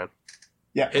Spider-Man.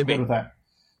 Yeah, I'm good with that.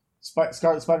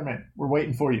 Scarlet Spider-Man, we're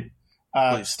waiting for you.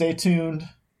 Stay tuned.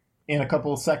 In a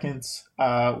couple of seconds,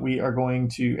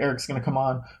 Eric's going to come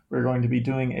on. We're going to be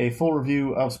doing a full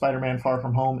review of Spider-Man Far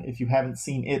From Home. If you haven't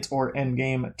seen it or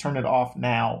Endgame, turn it off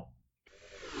now.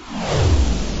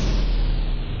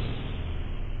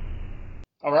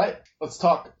 All right, let's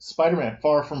talk Spider-Man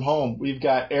Far From Home. We've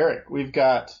got Eric, we've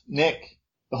got Nick.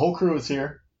 The whole crew is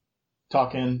here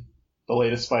talking the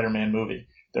latest Spider-Man movie.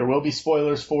 There will be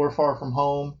spoilers for Far From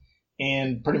Home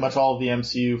and pretty much all of the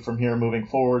MCU from here moving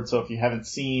forward. So if you haven't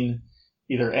seen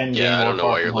either Endgame I don't or know Far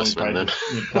why From you're Home, listening then.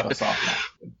 you cut us off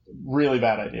now. Really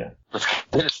bad idea. Let's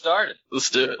get it started.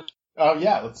 Let's do it. Oh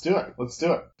yeah, let's do it.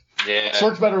 Yeah. It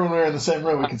works better when we're in the same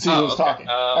room. We can see who's talking.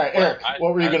 All right, Eric,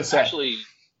 what were you going to say? I actually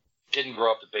didn't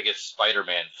grow up the biggest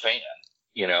Spider-Man fan.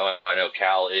 You know, I know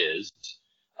Cal is.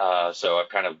 So I've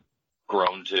kind of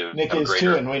grown to Nick is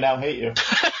too, and we now hate you.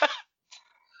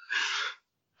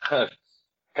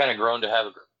 Kind of grown to have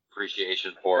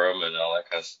appreciation for him and all that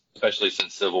kind of stuff, especially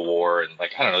since Civil War. And,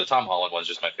 like, I don't know, the Tom Holland one's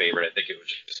just my favorite. I think it would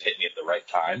just hit me at the right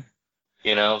time,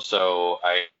 you know? So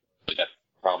I got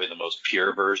probably the most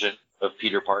pure version of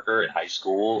Peter Parker in high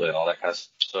school and all that kind of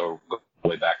stuff. So go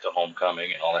way back to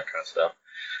Homecoming and all that kind of stuff.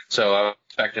 So I was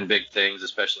expecting big things,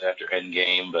 especially after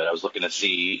Endgame, but I was looking to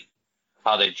see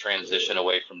how they'd transition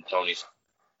away from Tony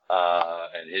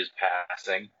and his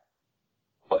passing.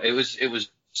 But it was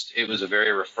a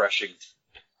very refreshing.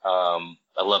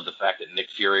 I love the fact that Nick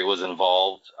Fury was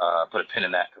involved. Put a pin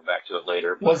in that. Come back to it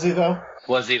later. Was he though?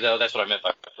 That's what I meant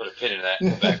by put a pin in that.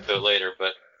 Come back to it later.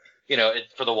 But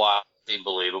for the while, it seemed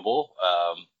believable.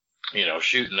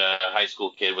 Shooting a high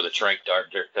school kid with a tranq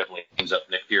dart definitely brings up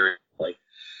Nick Fury.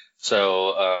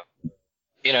 So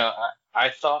I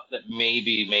thought that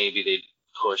maybe they'd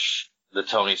push the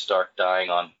Tony Stark dying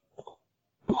on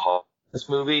this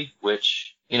movie,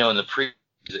 which in the previews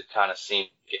it kind of seemed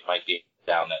it might be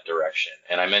down that direction.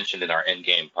 And I mentioned in our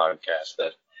Endgame podcast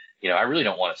that I really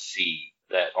don't want to see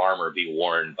that armor be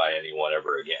worn by anyone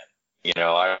ever again.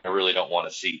 I really don't want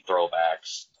to see throwback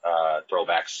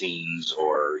scenes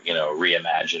or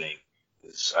reimagining.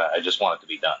 I just want it to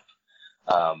be done.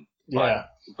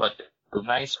 But the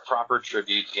nice proper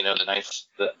tribute,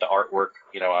 the artwork,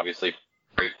 obviously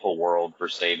grateful world for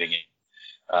saving it,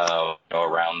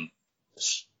 around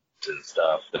and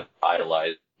stuff that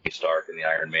idolize Stark and the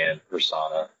Iron Man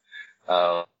persona.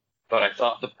 But I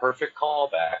thought the perfect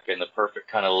callback and the perfect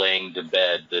kind of laying to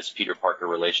bed this Peter Parker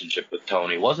relationship with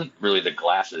Tony wasn't really the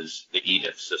glasses, the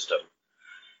Edith system.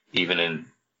 Even in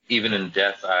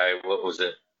death, what was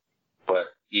it? But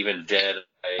even dead,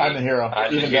 I'm the hero.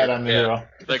 Even dead, I'm the hero.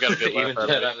 They got a good laugh. Even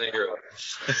dead, I'm the hero.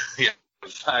 Yeah,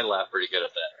 I laugh pretty good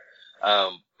at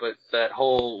that. But that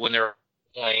whole when they're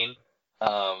playing,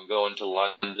 going to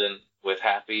London with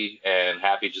Happy, and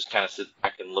Happy just kind of sits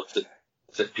back and looks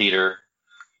at Peter,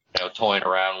 toying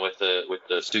around with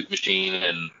the suit machine,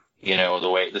 and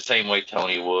the same way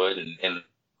Tony would, and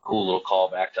cool little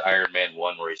callback to Iron Man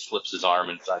 1 where he slips his arm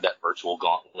inside that virtual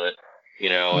gauntlet,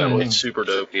 and it's super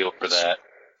dope. Feel for that.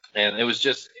 And it was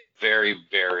just very,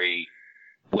 very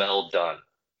well done.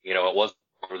 It wasn't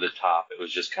over the top. It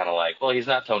was just kind of like, well, he's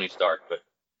not Tony Stark, but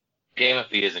damn if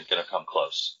he isn't going to come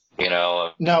close,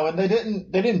 No, and they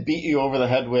didn't beat you over the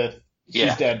head with,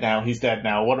 he's dead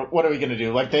now. What are we going to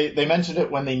do? Like they mentioned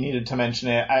it when they needed to mention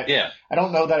it. I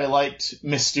don't know that I liked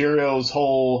Mysterio's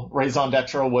whole raison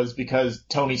d'etre was because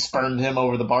Tony spurned him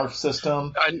over the barf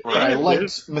system. I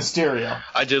liked Mysterio.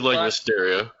 I did like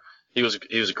Mysterio. He was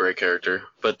a great character,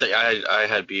 but I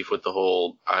had beef with the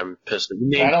whole I'm pissed.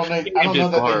 I don't know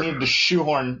that they needed to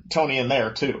shoehorn Tony in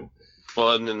there too.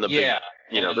 Well, and then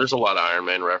there's a lot of Iron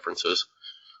Man references.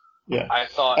 Yeah, I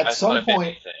thought at some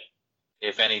point,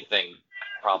 if anything,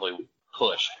 probably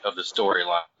push of the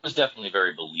storyline was definitely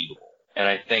very believable. And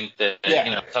I think that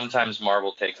sometimes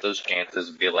Marvel takes those chances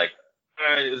and be like,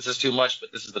 this is too much,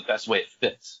 but this is the best way it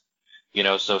fits.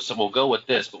 So we'll go with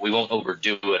this, but we won't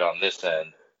overdo it on this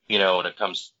end. When it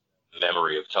comes to the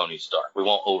memory of Tony Stark, we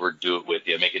won't overdo it with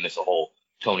making this a whole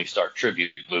Tony Stark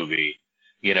tribute movie,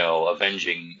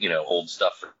 avenging, old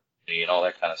stuff for me and all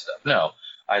that kind of stuff. No,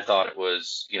 I thought it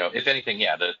was, if anything,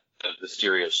 the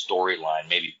Mysterio storyline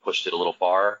maybe pushed it a little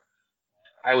far.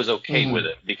 I was okay with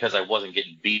it because I wasn't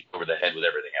getting beat over the head with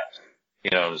everything else.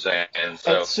 You know what I'm saying? And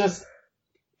so it's just,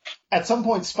 at some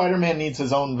point, Spider-Man needs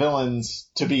his own villains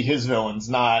to be his villains,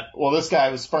 not, well, this guy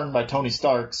was spurned by Tony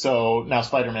Stark, so now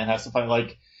Spider-Man has to fight.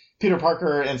 Like, Peter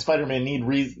Parker and Spider-Man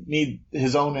need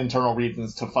his own internal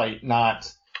reasons to fight,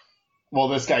 not, well,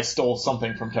 this guy stole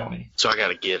something from Tony. So I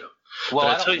gotta get him. Well,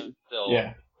 I don't know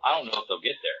if they'll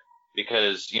get there,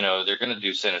 because, they're going to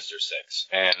do Sinister Six,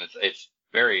 and it's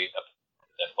very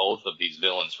that both of these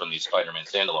villains from these Spider-Man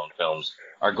standalone films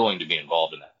are going to be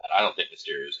involved in that. I don't think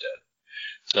Mysterio's dead.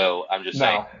 So I'm just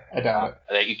saying, I doubt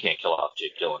that you can't kill off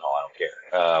Jake Gyllenhaal. I don't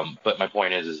care. But my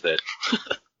point is that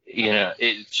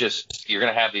it's just you're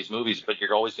going to have these movies, but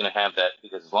you're always going to have that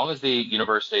because as long as the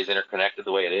universe stays interconnected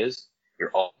the way it is,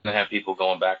 you're always going to have people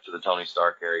going back to the Tony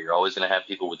Stark era. You're always going to have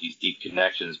people with these deep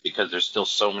connections because there's still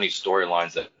so many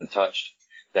storylines that have been touched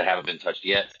that haven't been touched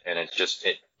yet, and it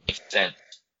makes sense.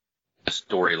 The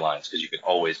storylines because you can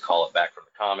always call it back from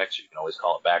the comics. You can always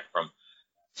call it back from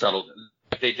subtle.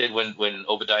 Like they did when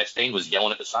Obadiah Stane was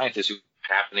yelling at the scientist who was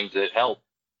happening to help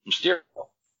Mysterio.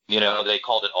 They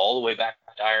called it all the way back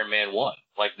to Iron Man 1.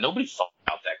 Like, nobody thought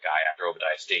about that guy after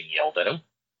Obadiah Stane yelled at him.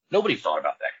 Nobody thought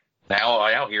about that.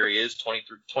 Now here he is,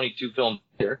 22 films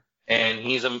later, and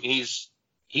he's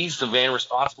the man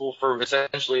responsible for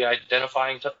essentially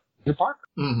identifying Peter Parker.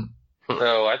 Mm-hmm.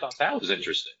 So I thought that was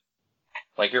interesting.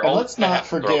 Like, let's not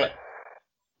forget,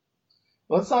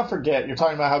 you're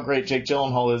talking about how great Jake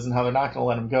Gyllenhaal is and how they're not going to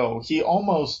let him go. He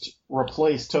almost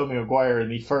replaced Tobey Maguire in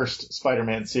the first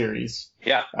Spider-Man series.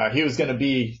 Yeah. He was going to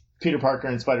be Peter Parker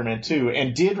in Spider-Man 2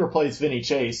 and did replace Vinny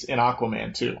Chase in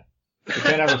Aquaman 2. You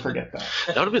can't ever forget that.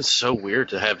 That would have been so weird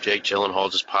to have Jake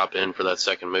Gyllenhaal just pop in for that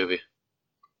second movie.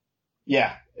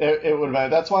 Yeah, it would have been.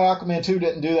 That's why Aquaman 2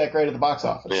 didn't do that great at the box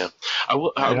office. Yeah. I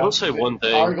will say one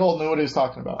thing. Ari Gold knew what he was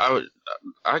talking about.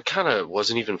 I kind of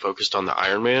wasn't even focused on the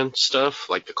Iron Man stuff,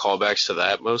 like the callbacks to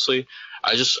that mostly.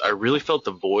 I really felt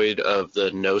the void of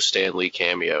the no Stan Lee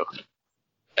cameo.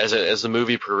 As the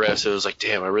movie progressed, it was like,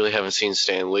 damn, I really haven't seen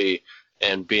Stan Lee,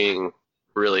 and being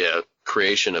really a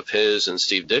creation of his and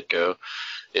Steve Ditko,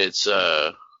 it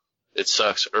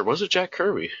sucks. Or was it Jack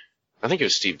Kirby? I think it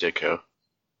was Steve Ditko.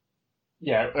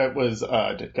 Yeah, it was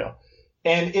Ditko.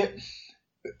 And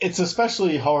it's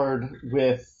especially hard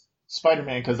with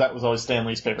Spider-Man because that was always Stan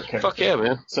Lee's favorite character. Fuck yeah,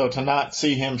 man. So to not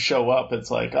see him show up, it's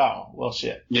like, oh, well,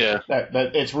 shit. Yeah.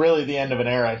 That it's really the end of an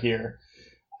era here.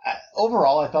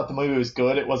 Overall, I thought the movie was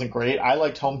good. It wasn't great. I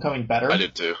liked Homecoming better. I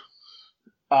did too.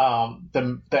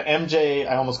 The MJ,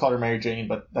 I almost called her Mary Jane,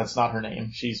 but that's not her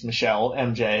name. She's Michelle,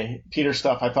 MJ. Peter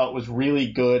stuff I thought was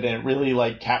really good, and it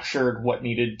really captured what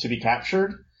needed to be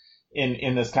captured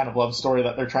in this kind of love story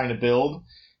that they're trying to build.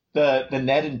 The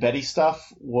Ned and Betty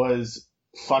stuff was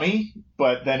funny,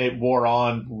 but then it wore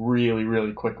on really,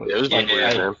 really quickly. It was Like,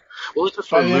 weird, man. Well, it just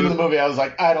by the end of the movie, I was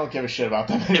like, I don't give a shit about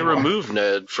them it anymore. removed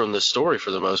Ned from the story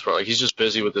for the most part. Like, he's just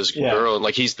busy with this girl, and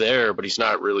like he's there, but he's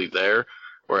not really there.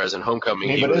 Whereas in Homecoming,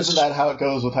 isn't that how it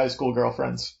goes with high school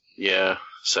girlfriends? Yeah,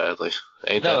 sadly.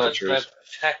 Ain't that the truth?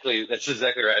 That's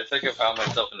exactly right. I think I found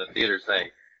myself in the theater saying,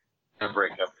 I'm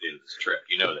breaking up in this trip.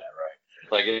 You know that,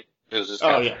 right? Like, it was just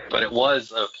but it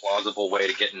was a plausible way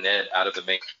to get Ned out of the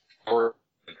main story,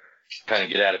 kind of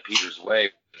get out of Peter's way.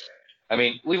 I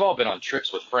mean, we've all been on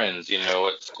trips with friends, you know,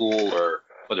 at school, or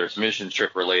whether it's mission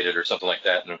trip related or something like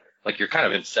that. And like, you're kind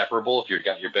of inseparable if you've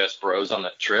got your best bros on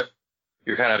that trip.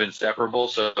 You're kind of inseparable,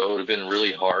 so it would have been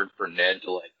really hard for Ned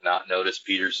to, like, not notice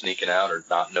Peter sneaking out, or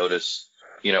not notice,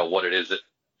 you know, what it is that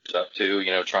he's up to,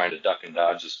 you know, trying to duck and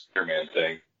dodge this Spider-Man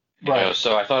thing. You know,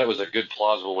 so I thought it was a good,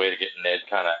 plausible way to get Ned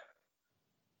kind of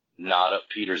not up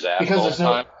Peter's ass all the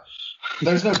time.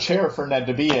 There's no chair for Ned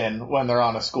to be in when they're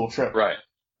on a school trip. Right.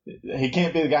 He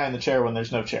can't be the guy in the chair when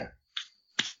there's no chair.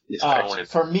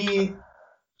 For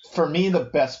me, the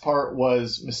best part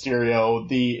was Mysterio.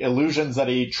 The illusions that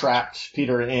he trapped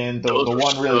Peter in, the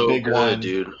one really big one,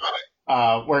 dude.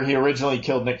 Where he originally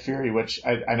killed Nick Fury, which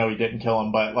I know he didn't kill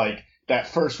him, but like that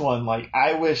first one, like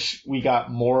I wish we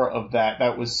got more of that.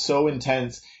 That was so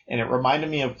intense, and it reminded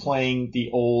me of playing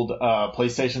the old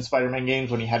PlayStation Spider-Man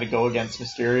games when he had to go against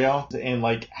Mysterio, and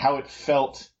like how it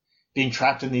felt being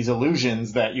trapped in these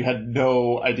illusions that you had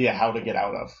no idea how to get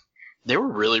out of. They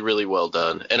were really, really well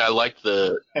done, and I liked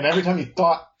And every time you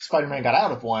thought Spider-Man got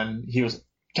out of one, he was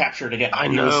captured again. I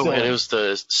know, and it was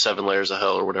the 7 layers of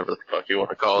hell, or whatever the fuck you want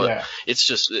to call it. Yeah. It's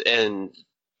just, and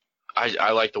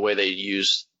I like the way they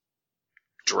used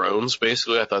drones,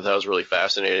 basically. I thought that was really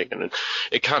fascinating, and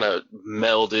it kind of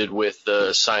melded with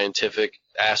the scientific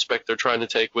aspect they're trying to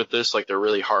take with this. Like, they're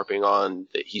really harping on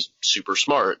that he's super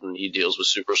smart, and he deals with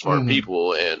super smart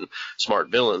people and smart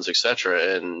villains,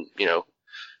 etc. And, you know,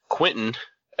 Quentin,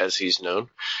 as he's known,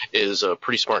 is a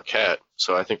pretty smart cat,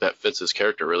 so I think that fits his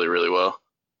character really, really well.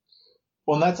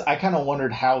 Well, and I kind of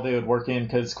wondered how they would work in,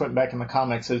 because Quentin Beck in the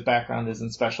comics, his background is in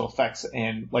special effects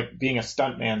and like being a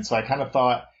stuntman, so I kind of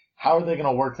thought, how are they going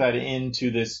to work that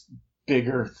into this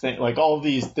bigger thing? Like, all of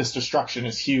this destruction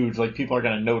is huge, like people are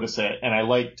going to notice it, and I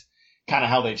liked kind of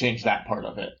how they changed that part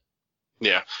of it.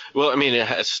 Yeah, well, I mean,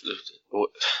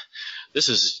 this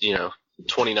is, you know,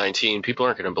 2019, people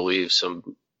aren't going to believe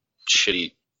some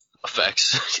shitty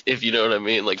effects, if you know what I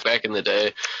mean. Like, back in the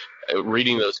day,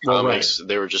 reading those comics,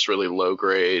 they were just really low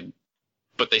grade,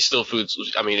 but they still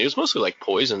I mean, it was mostly like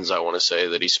poisons, I want to say,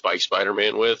 that he spiked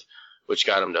Spider-Man with, which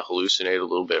got him to hallucinate a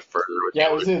little bit further.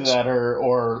 It was either that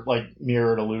or like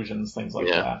mirrored illusions, things like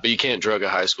that. But you can't drug a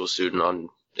high school student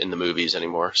in the movies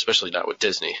anymore, especially not with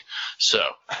Disney. So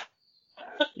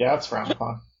yeah, that's frowned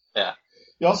upon. Yeah.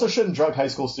 You also shouldn't drug high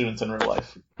school students in real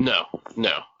life. No.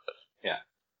 Yeah.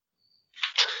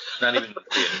 Not even in the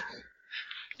theater.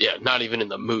 Yeah, not even in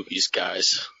the movies,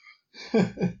 guys.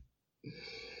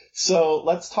 So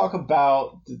let's talk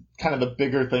about kind of the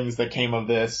bigger things that came of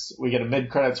this. We get a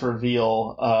mid-credits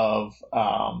reveal of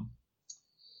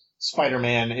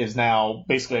Spider-Man is now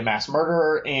basically a mass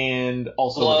murderer, and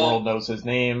also the world knows his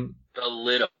name. The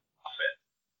lid off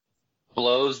it.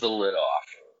 Blows the lid off.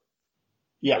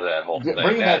 Yeah. That whole thing.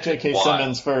 Bringing back J.K.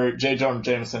 Simmons for J. Jonah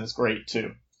Jameson is great,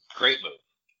 too. Great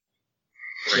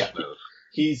move. Great move.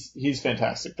 He's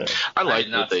fantastic there. I like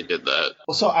that they did that.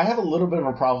 Well, so I have a little bit of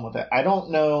a problem with it. I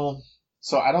don't know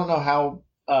how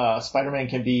Spider-Man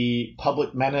can be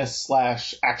public menace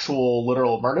 / actual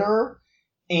literal murderer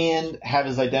and have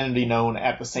his identity known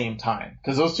at the same time.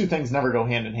 Because those two things never go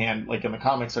hand in hand, like in the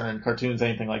comics or in cartoons,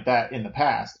 anything like that in the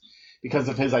past. Because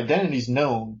if his identity's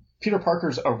known, Peter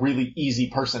Parker's a really easy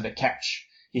person to catch.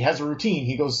 He has a routine.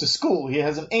 He goes to school. He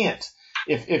has an aunt.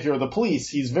 If you're the police,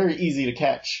 he's very easy to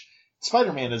catch.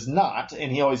 Spider-Man is not,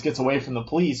 and he always gets away from the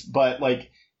police, but like,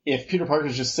 if Peter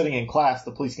Parker's just sitting in class,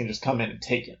 the police can just come in and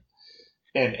take him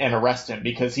and arrest him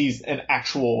because he's an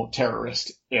actual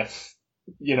terrorist if,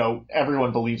 you know,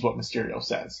 everyone believes what Mysterio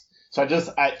says. So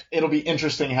it'll be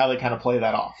interesting how they kind of play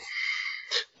that off.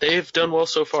 They've done well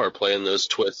so far playing those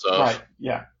twists off. Right,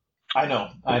 yeah. I know.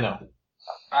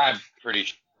 I'm pretty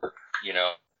sure, you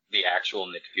know, the actual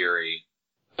Nick Fury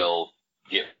will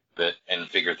get it and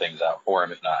figure things out for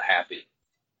him, if not happy.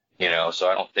 You know, so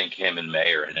I don't think him and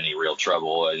May are in any real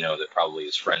trouble. I know that probably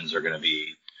his friends are going to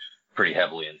be pretty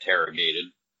heavily interrogated.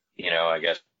 You know, I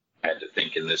guess I had to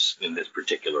think in this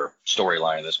particular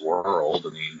storyline in this world.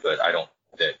 I mean, but I don't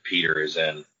think that Peter is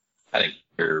in. I think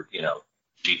Peter, you know,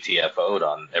 GTFO'd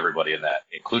on everybody in that,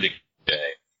 including Jay,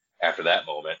 after that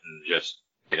moment, and just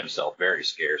made himself very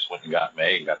scarce when he got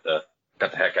May and got the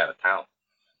got the heck out of town.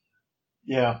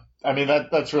 Yeah, I mean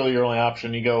that's really your only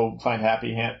option. You go find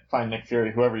find Nick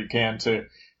Fury, whoever you can to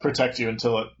protect you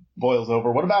until it boils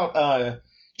over. What about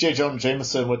J. Jonah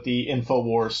Jameson with the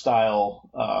InfoWars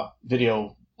style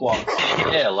video blogs?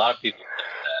 Yeah, a lot of people did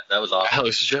that. That was awesome.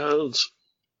 Alex Jones.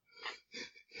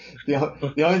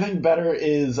 The only thing better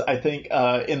is I think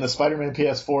in the Spider-Man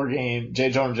PS4 game, J.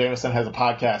 Jonah Jameson has a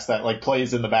podcast that like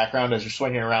plays in the background as you're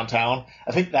swinging around town.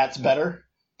 I think that's better,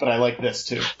 but I like this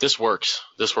too. This works.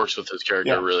 This works with his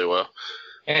character really well.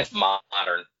 And it's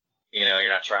modern. You know,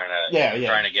 you're not trying to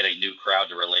trying to get a new crowd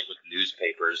to relate with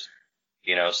newspapers.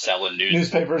 You know, selling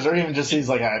newspapers, or even just he's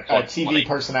like a TV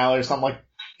personality or something. Like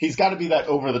he's got to be that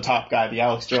over the top guy, the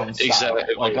Alex Jones style.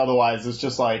 Exactly. Like otherwise, it's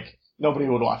just like nobody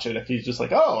would watch it if he's just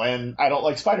like, oh, and I don't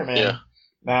like Spider-Man. Yeah.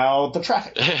 Now the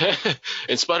traffic.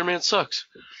 And Spider-Man sucks.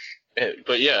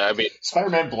 But yeah, I mean,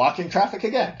 Spider-Man blocking traffic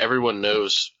again. Everyone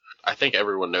knows. I think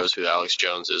everyone knows who Alex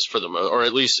Jones is for the most, or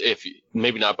at least if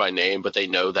maybe not by name, but they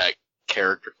know that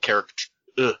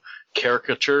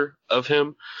caricature of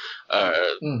him.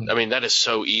 I mean, that is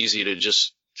so easy to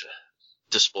just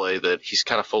display that he's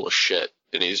kind of full of shit,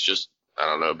 and he's just, I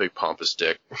don't know, a big pompous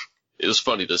dick. It was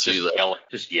funny to see that.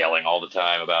 Just yelling all the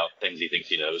time about things he thinks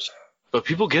he knows. But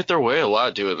people get their way a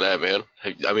lot doing that, man.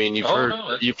 I mean, you've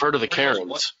heard of the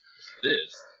Karens. It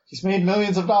is. He's made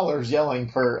millions of dollars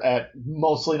yelling at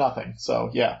mostly nothing. So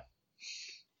yeah,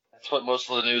 that's what most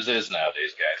of the news is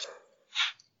nowadays, guys.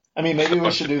 I mean, maybe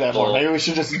we should do that more. Maybe we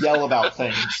should just yell about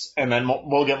things, and then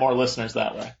we'll get more listeners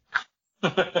that way.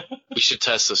 We should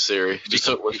test this theory. Just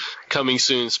coming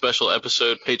soon, special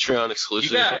episode, Patreon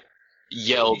exclusive.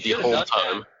 Yell the whole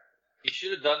time. You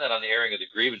should have done that on the airing of the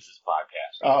Grievances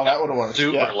podcast. Oh, that would have worked.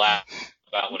 Super loud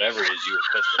about whatever it is you were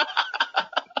pissed about.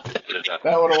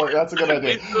 That would have worked. That's a good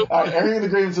idea. All right, airing of the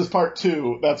Grievances part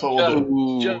 2. That's what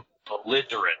we'll do. Just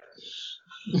belligerent.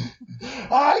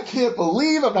 I can't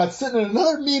believe I'm not sitting in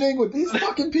another meeting with these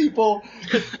fucking people.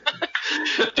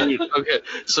 Dude, okay.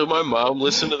 So my mom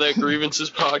listened to that Grievances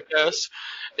podcast,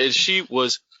 and she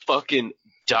was fucking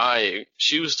dying.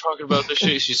 She was talking about this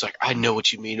shit. She's like, I know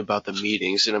what you mean about the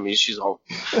meetings. And I mean, she's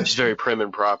very prim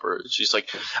and proper. She's like,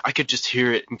 I could just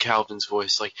hear it in Calvin's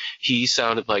voice. Like, he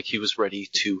sounded like he was ready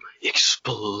to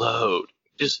explode.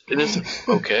 And it's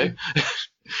okay.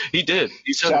 He did.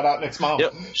 Shout out Nick's mom.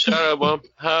 Yep. Shout out, Mom.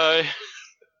 Hi.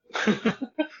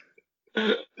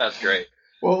 That's great.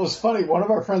 Well, it was funny. One of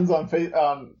our friends on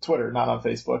Twitter, not on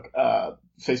Facebook,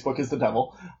 Facebook is the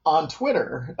devil. On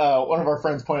Twitter, one of our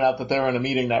friends pointed out that they were in a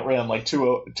meeting that ran like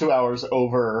 2 hours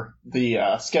over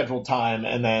the scheduled time,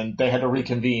 and then they had to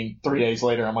reconvene 3 days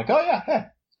later. I'm like, oh yeah,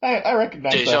 hey, I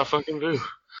recognize Deja that. fucking vu.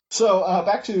 So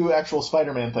back to actual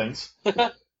Spider-Man things.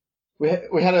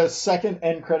 We had a second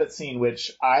end credit scene,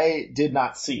 which I did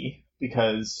not see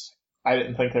because I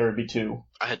didn't think there would be 2.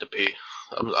 I had to pee.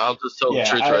 I'll just tell the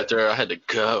truth right there. I had to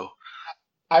go.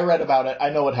 I read about it. I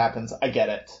know what happens. I get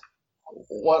it.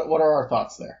 What are our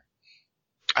thoughts there?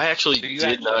 I actually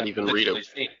did not even read it.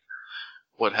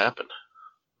 What happened?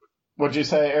 What'd you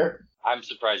say, Eric? I'm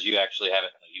surprised you actually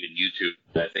haven't even YouTube.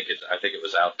 I think it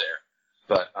was out there.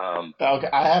 But okay,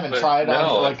 I haven't tried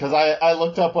on because I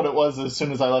looked up what it was as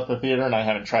soon as I left the theater, and I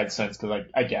haven't tried since because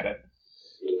I get it.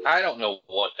 I don't know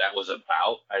what that was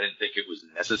about. I didn't think it was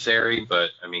necessary,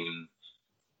 but I mean,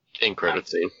 in credit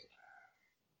scene.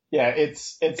 Yeah,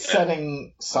 it's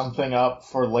setting something up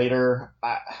for later.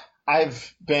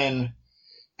 I've been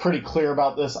pretty clear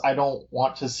about this. I don't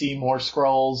want to see more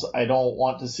Skrulls. I don't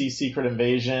want to see Secret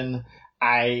Invasion.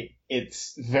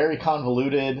 It's very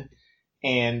convoluted.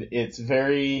 And I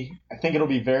think it'll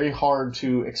be very hard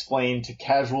to explain to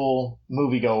casual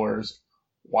moviegoers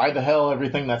why the hell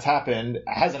everything that's happened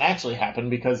hasn't actually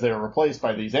happened because they were replaced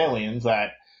by these aliens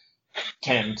that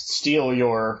can steal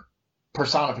your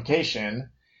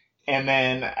personification. And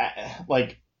then,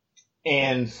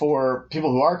 and for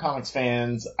people who are comics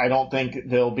fans, I don't think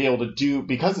they'll be able to do,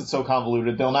 because it's so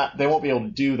convoluted, they won't be able to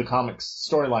do the comics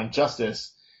storyline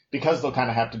justice because they'll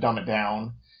kind of have to dumb it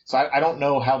down. So I don't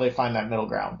know how they find that middle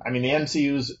ground. I mean, the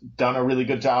MCU's done a really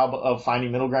good job of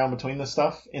finding middle ground between this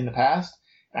stuff in the past.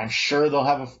 I'm sure they'll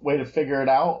have a way to figure it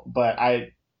out, but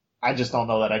I just don't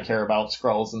know that I care about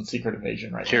Skrulls and Secret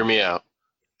Invasion right now. Hear me out.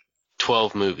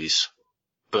 12 movies.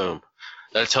 Boom.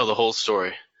 That'll tell the whole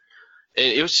story.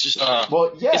 It was just...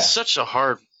 It's such a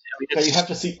hard... but you have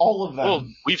to see all of them. Well,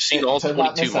 we've seen all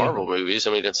 22 Marvel movies.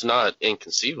 I mean, it's not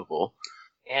inconceivable.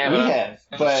 Yeah, we have,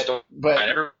 but I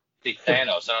never see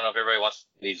Thanos. I don't know if everybody wants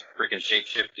these freaking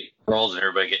shape-shifting roles and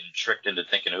everybody getting tricked into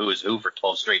thinking who is who for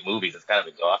 12 straight movies. It's kind of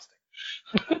exhausting.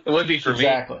 It would be for me.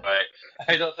 But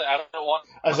I don't want.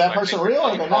 Is that person real?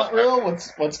 Are they not real?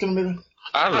 What's going to be?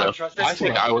 I don't know. trust I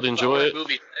think I would enjoy it.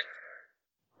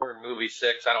 We're in movie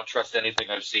 6. I don't trust anything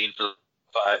I've seen for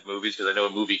 5 movies because I know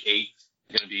in movie 8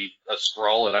 is going to be a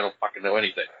scroll and I don't fucking know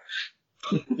anything.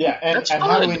 Yeah, and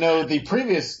how do we know the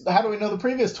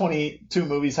previous 22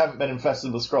 movies haven't been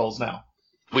infested with scrolls now?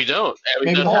 We don't.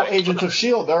 Maybe the whole Agents of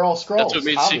S.H.I.E.L.D., they're all scrolls. That's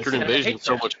what made Secret Invasion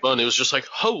so much fun. It was just like,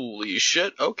 holy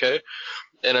shit, okay.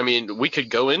 And I mean, we could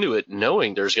go into it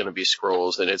knowing there's going to be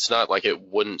scrolls, and it's not like it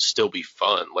wouldn't still be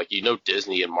fun. Like,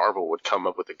 Disney and Marvel would come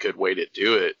up with a good way to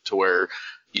do it to where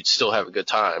you'd still have a good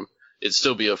time. It'd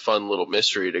still be a fun little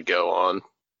mystery to go on.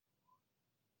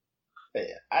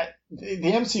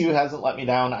 The MCU hasn't let me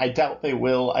down. I doubt they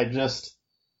will.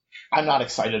 I'm not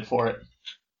excited for it.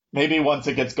 Maybe once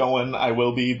it gets going, I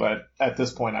will be, but at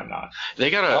this point, I'm not.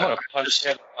 I'm going to punch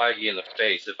Kevin Feige in the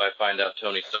face if I find out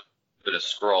Tony Stark is a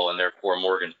Skrull and therefore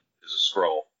Morgan is a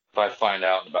Skrull. If I find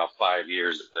out in about 5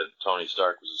 years that Tony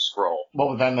Stark was a Skrull.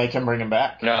 Well, then they can bring him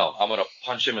back. No, I'm going to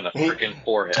punch him in the freaking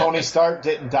forehead. Tony Stark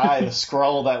didn't die. The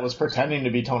Skrull that was pretending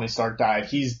to be Tony Stark died.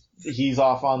 He's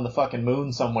off on the fucking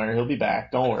moon somewhere. He'll be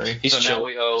back. Don't worry. Now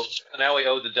we owe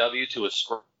the W to a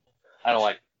Skrull. I don't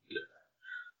like it either.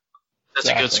 That's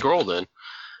a good Skrull then.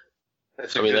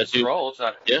 That's a good Skrull. It's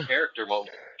not a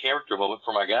character moment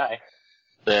for my guy.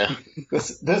 Yeah.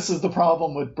 This is the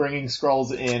problem with bringing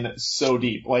Skrulls in so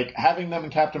deep. Like, having them in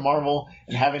Captain Marvel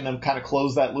and having them kind of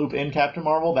close that loop in Captain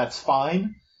Marvel, that's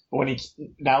fine. But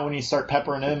when you start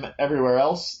peppering him everywhere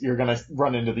else, you're going to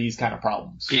run into these kind of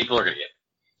problems. People are going to get...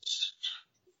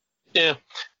 Yeah.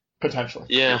 Potentially.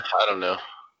 Yeah, I don't know.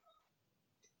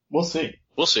 We'll see.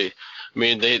 I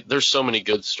mean, there's so many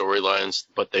good storylines,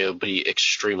 but they'll be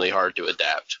extremely hard to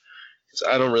adapt. So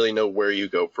I don't really know where you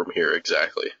go from here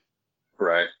exactly.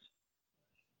 Right.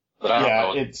 But I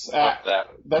don't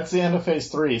know that's the end of Phase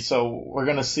 3, so we're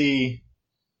going to see...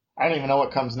 I don't even know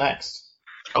what comes next.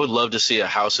 I would love to see a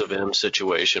House of M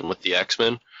situation with the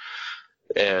X-Men,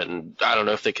 and I don't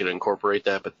know if they could incorporate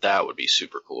that, but that would be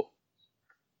super cool.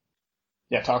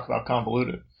 Yeah, talk about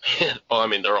convoluted. Well, I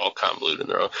mean, they're all convoluted.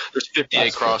 There's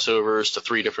 58 crossovers to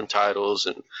 3 different titles,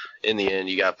 and in the end,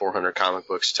 you got 400 comic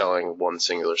books telling one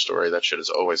singular story. That shit is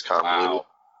always convoluted. Wow.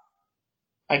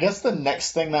 I guess the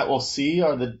next thing that we'll see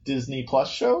are the Disney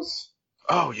Plus shows.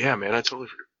 Oh, yeah, man. I totally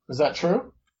forgot. Is that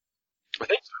true? I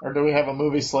think so. Or do we have a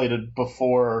movie slated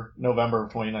before November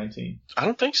of 2019? I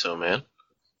don't think so, man.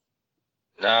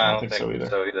 No, I don't think so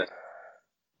either.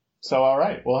 So, all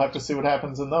right, we'll have to see what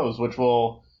happens in those, which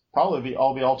will probably be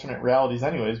alternate realities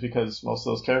anyways, because most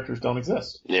of those characters don't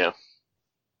exist. Yeah.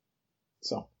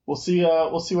 So we'll see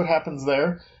what happens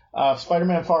there.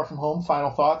 Spider-Man: Far From Home.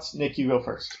 Final thoughts. Nick, you go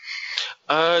first.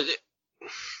 I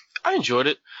enjoyed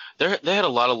it. They had a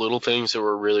lot of little things that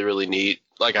were really, really neat.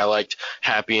 Like, I liked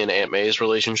Happy and Aunt May's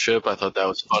relationship. I thought that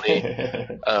was funny.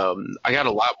 I got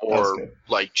a lot more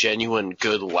like genuine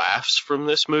good laughs from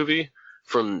this movie.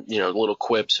 From, little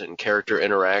quips and character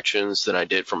interactions than I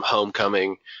did from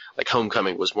Homecoming. Like,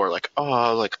 Homecoming was more like,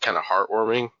 kind of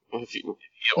heartwarming, if you know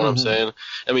what I'm saying.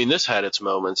 I mean, this had its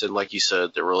moments, and like you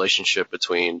said, the relationship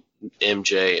between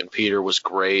MJ and Peter was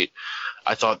great.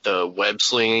 I thought the web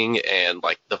slinging and,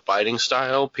 like, the fighting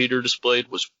style Peter displayed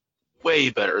was way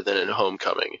better than in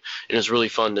Homecoming. And it was really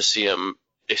fun to see him,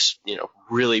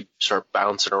 really start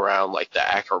bouncing around like the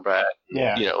acrobat.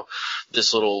 Yeah.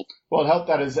 This little... Well, it helped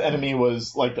that his enemy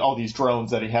was like all these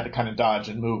drones that he had to kind of dodge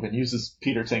and move, and uses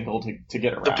Peter Tingle to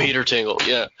get around. The Peter Tingle,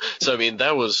 yeah. So, I mean,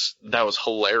 that was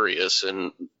hilarious.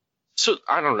 And so,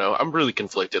 I don't know. I'm really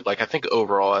conflicted. Like, I think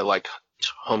overall I like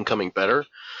Homecoming better,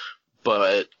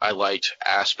 but I liked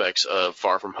aspects of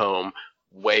Far From Home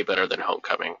way better than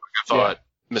Homecoming. I thought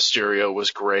Mysterio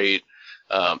was great.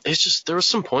 It's just, there was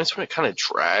some points when it kind of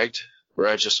dragged, where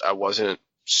I wasn't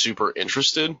super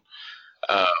interested.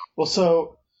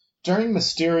 So during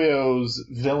Mysterio's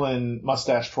villain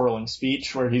mustache twirling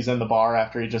speech, where he's in the bar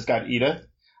after he just got Edith,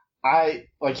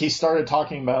 he started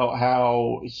talking about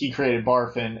how he created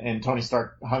Barf and Tony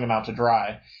Stark hung him out to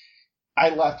dry. I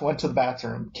left, went to the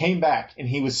bathroom, came back, and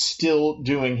he was still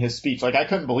doing his speech. Like, I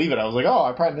couldn't believe it. I was like, oh,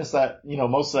 I probably missed that,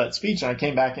 most of that speech. And I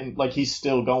came back and, like, he's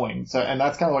still going. So, and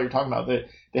that's kind of what you're talking about.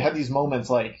 They had these moments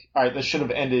like, all right, this should have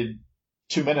ended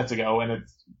 2 minutes ago, and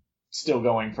it's still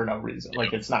going for no reason.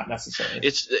 Like, it's not necessary.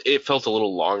 It felt a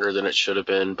little longer than it should have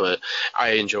been, but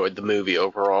I enjoyed the movie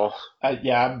overall.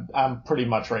 I'm pretty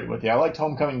much right with you. I liked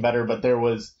Homecoming better, but there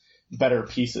was better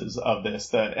pieces of this.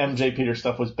 The MJ Peter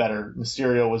stuff was better.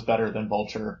 Mysterio was better than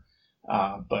Vulture.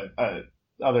 But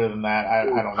other than that, I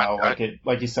don't know.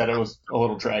 Like you said, it was a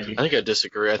little draggy. I think I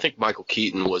disagree. I think Michael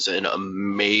Keaton was an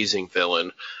amazing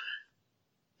villain.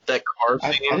 That car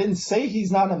scene. I didn't say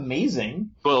he's not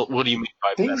amazing. Well, what do you mean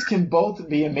things can both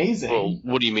be amazing. Well,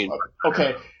 what do you mean?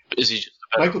 Okay. Is he just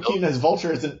a better Michael Keaton as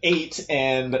Vulture is an 8,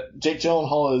 and Jake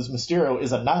Gyllenhaal as Mysterio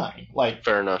is a 9. Like,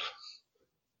 fair enough.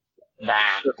 Nah.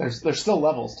 There's still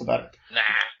levels to better. Nah.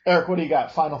 Eric, what do you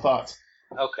got? Final thoughts.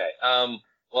 Okay.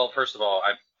 Well, first of all,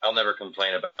 I'll never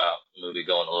complain about a movie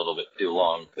going a little bit too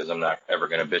long because I'm not ever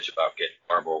going to bitch about getting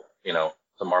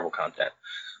some Marvel content.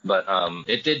 But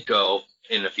it did go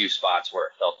in a few spots where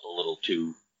it felt a little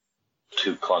too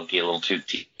clunky, a little too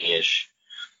teen-ish,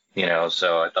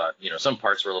 so I thought, some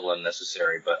parts were a little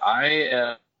unnecessary. But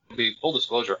full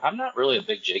disclosure, I'm not really a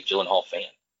big Jake Gyllenhaal fan.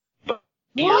 But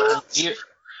What?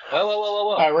 Whoa.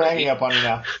 All right, we're hanging up on you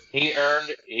now. He earned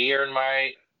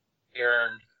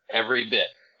every bit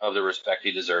of the respect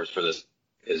he deserves for this,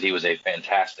 because he was a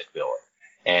fantastic villain,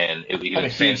 and he I'm a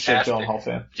was huge Jake fantastic. Gyllenhaal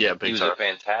fan. Yeah, He was a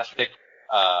fantastic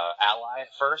ally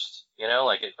at first.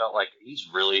 It felt like he's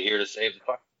really here to save the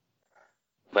fuck.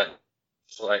 But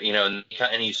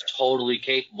and he's totally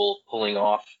capable of pulling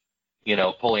off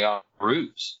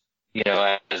ruse,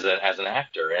 as an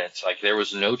actor, and it's like there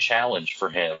was no challenge for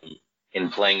him in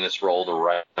playing this role the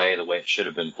right way, the way it should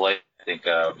have been played. I think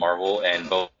Marvel and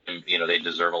both, they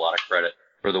deserve a lot of credit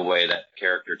for the way that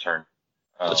character turned.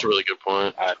 That's a really good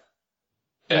point. I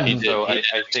think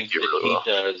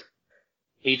that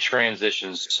he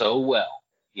transitions so well,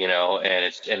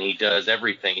 and he does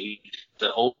everything.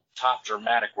 The old top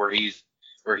dramatic where he's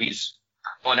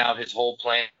going out his whole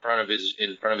plan in front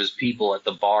of his people at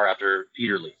the bar after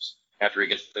Peter leaves. After he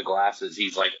gets the glasses,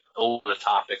 he's like over the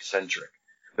top eccentric.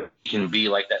 But he can be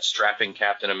like that strapping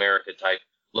Captain America type,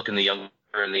 looking the younger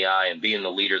in the eye and being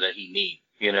the leader that he needs,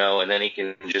 and then he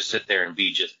can just sit there and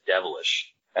be just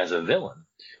devilish as a villain.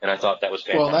 And I thought that was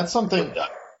fantastic. Well,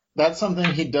 that's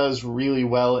something he does really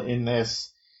well in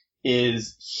this,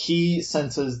 is he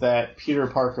senses that Peter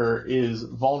Parker is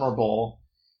vulnerable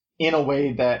in a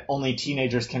way that only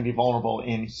teenagers can be vulnerable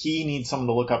in. He needs someone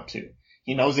to look up to.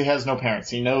 He knows he has no parents.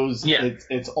 He knows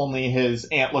it's only his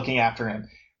aunt looking after him.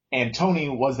 And Tony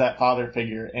was that father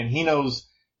figure, and he knows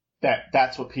that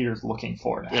that's what Peter's looking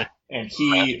for now. Yeah. And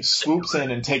he swoops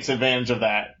in and takes advantage of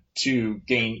that to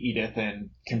gain Edith and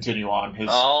continue on his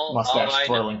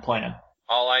mustache-twirling plan.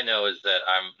 All I know is that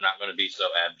I'm not going to be so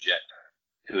abject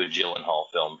to a Gyllenhaal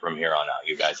film from here on out.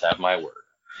 You guys have my word.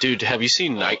 Dude, have you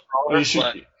seen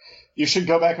Nightcrawler? You should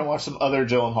go back and watch some other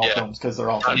Gyllenhaal films, because they're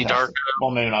all fantastic. Dark,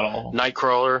 well, maybe not all of them.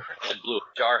 Nightcrawler. And Blue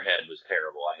Jarhead was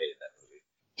terrible. I hated that movie.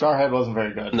 Jarhead wasn't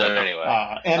very good. No,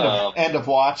 anyway. End of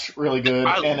Watch, really good.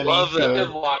 I love that. End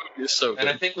of Watch is so good. And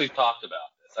I think we've talked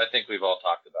about this. I think we've all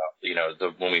talked about,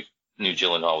 when we knew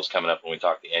Gyllenhaal was coming up, when we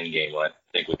talked the Endgame. I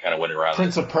think we kind of went around.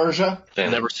 Prince of Persia?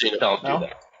 Never seen it. Don't do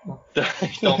that.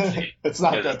 Don't see it. It's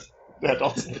not good. Yeah,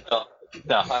 don't see it.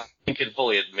 No, you can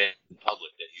fully admit in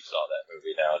public that you saw that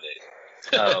movie nowadays.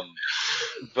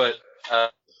 But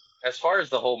as far as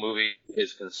the whole movie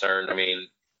is concerned,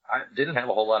 I didn't have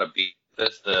a whole lot of beat.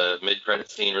 The mid-credit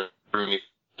scene threw me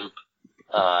for a loop.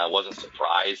 I wasn't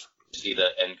surprised to see the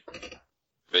end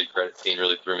mid-credit scene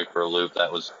really threw me for a loop.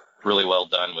 That was really well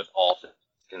done, with all things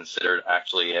considered.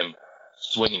 Actually, him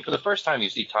swinging. For the first time, you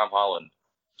see Tom Holland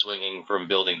swinging from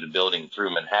building to building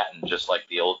through Manhattan, just like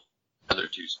the other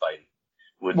two Spidey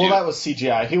would do. Well, that was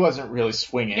CGI. He wasn't really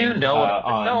swinging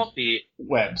on don't be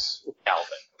webs. Calvin,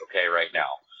 okay, right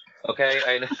now. Okay?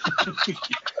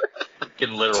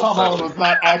 Literal Tom Holland was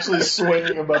not actually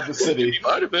swinging above the city. He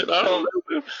might have been. I don't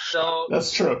know.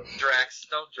 That's true. Don't Drax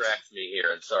me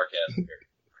here in sarcasm here.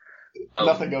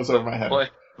 Nothing goes over my head. But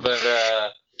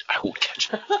I will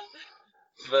catch it.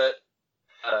 But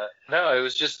no, it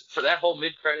was just for that whole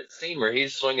mid-credit scene where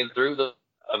he's swinging through the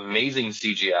amazing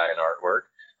CGI and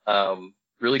artwork.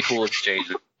 Really cool exchange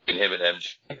between him and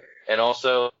MJ. And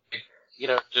also,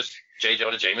 just J.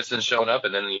 Jonah Jameson showing up,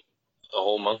 and then the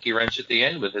whole monkey wrench at the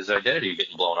end with his identity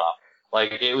getting blown off.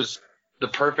 Like, it was the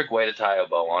perfect way to tie a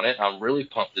bow on it. I'm really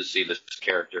pumped to see this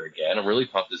character again. I'm really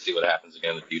pumped to see what happens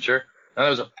again in the future. And that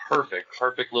was a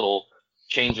perfect little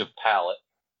change of palette.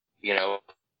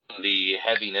 The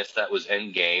heaviness that was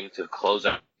Endgame to close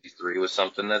out these three was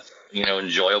something that's,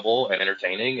 enjoyable and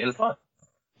entertaining and fun.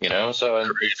 So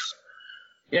I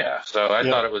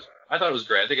thought it was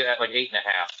great. I think it had like 8.5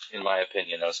 in my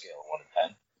opinion on a scale of 1 to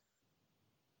 10.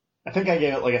 I think I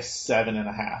gave it like a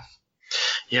 7.5.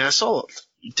 Yeah, I saw.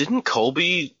 Didn't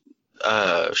Colby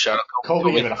shout out?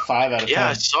 Colby gave it a 5 out of 10. Yeah,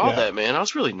 I saw that, man. I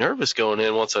was really nervous going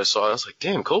in once I saw it. I was like,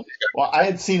 damn, Colby. Well, I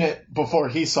had seen it before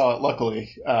he saw it,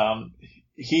 luckily.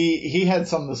 He had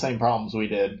some of the same problems we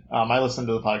did. I listened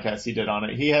to the podcast he did on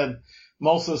it. He had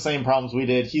most of the same problems we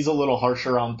did. He's a little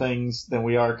harsher on things than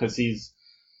we are because he's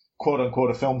quote unquote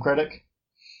a film critic.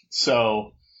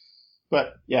 So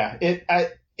But yeah,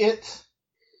 it's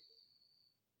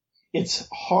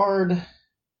hard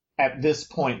at this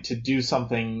point to do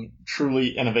something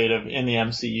truly innovative in the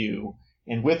MCU.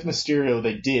 And with Mysterio,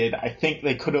 they did. I think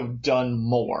they could have done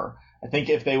more. I think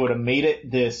if they would have made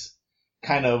it this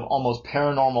kind of almost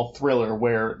paranormal thriller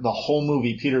where the whole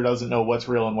movie Peter doesn't know what's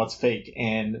real and what's fake,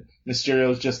 and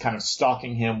Mysterio's just kind of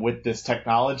stalking him with this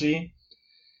technology,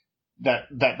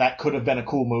 that could have been a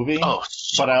cool movie. Oh,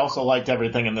 but I also liked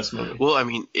everything in this movie. Well, I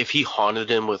mean, if he haunted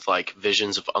him with like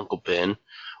visions of Uncle Ben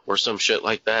or some shit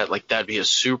like that, like that'd be a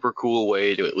super cool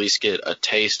way to at least get a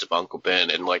taste of Uncle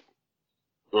Ben and like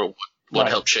what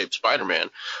helped shape Spider-Man.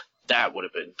 That would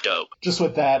have been dope. Just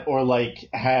with that, or like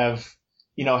have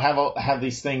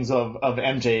these things of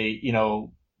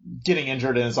MJ, getting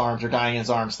injured in his arms or dying in his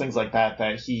arms, things like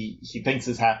that he thinks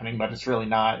is happening, but it's really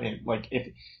not. And like, if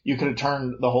you could have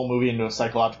turned the whole movie into a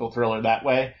psychological thriller that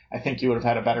way, I think you would have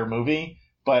had a better movie.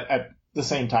 But at the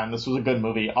same time, this was a good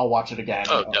movie. I'll watch it again.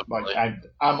 Oh, definitely. Like,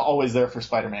 I'm always there for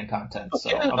Spider-Man content. So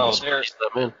there's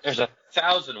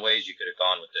 1,000 ways you could have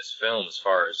gone with this film as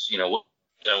far as, what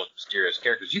done with mysterious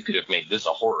characters. You could have made this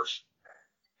a horror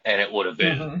and it would have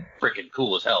been freaking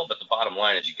cool as hell. But the bottom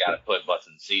line is you got to put butts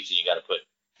in seats, and you got to put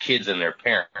kids and their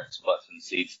parents' butts in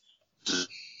seats.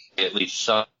 At least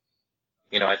some.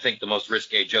 I think the most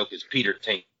risque joke is Peter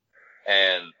Tink,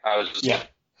 and I was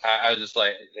just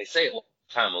like, they say it all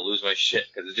the time, I'll lose my shit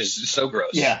because it's just so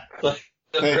gross. Yeah. Gross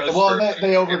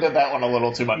they overdid that one a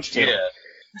little too much too. Yeah.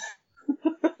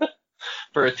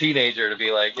 For a teenager to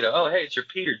be like, oh, hey, it's your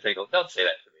Peter Tinkle. Don't say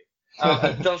that to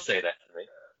me. Don't say that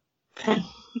to me.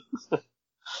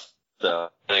 So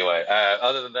anyway,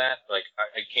 other than that, like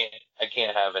I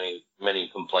can't have many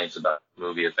complaints about the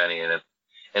movie, if any, and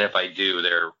if I do,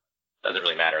 there doesn't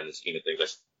really matter in the scheme of things. I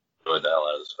enjoyed the hell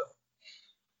out of this film.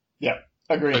 Yeah,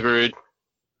 agreed.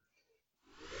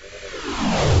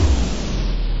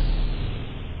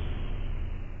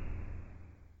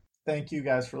 Thank you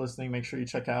guys for listening. Make sure you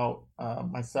check out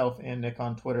myself and Nick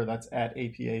on Twitter. That's at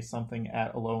APA something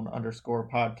at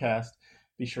alone_podcast.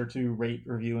 Be sure to rate,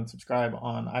 review, and subscribe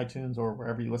on iTunes or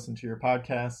wherever you listen to your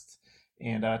podcasts.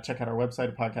 And check out our website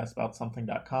at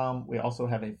podcastaboutsomething.com. We also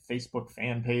have a Facebook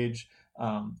fan page.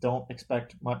 Don't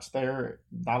expect much there.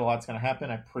 Not a lot's going to happen.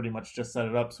 I pretty much just set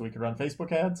it up so we can run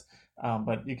Facebook ads.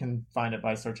 But you can find it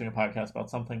by searching a podcast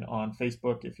about something on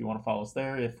Facebook if you want to follow us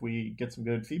there. If we get some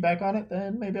good feedback on it,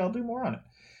 then maybe I'll do more on it.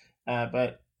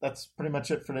 But that's pretty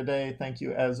much it for today. Thank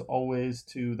you, as always,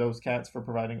 to those cats for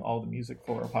providing all the music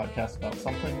for a podcast about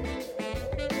something.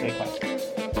 Stay classy.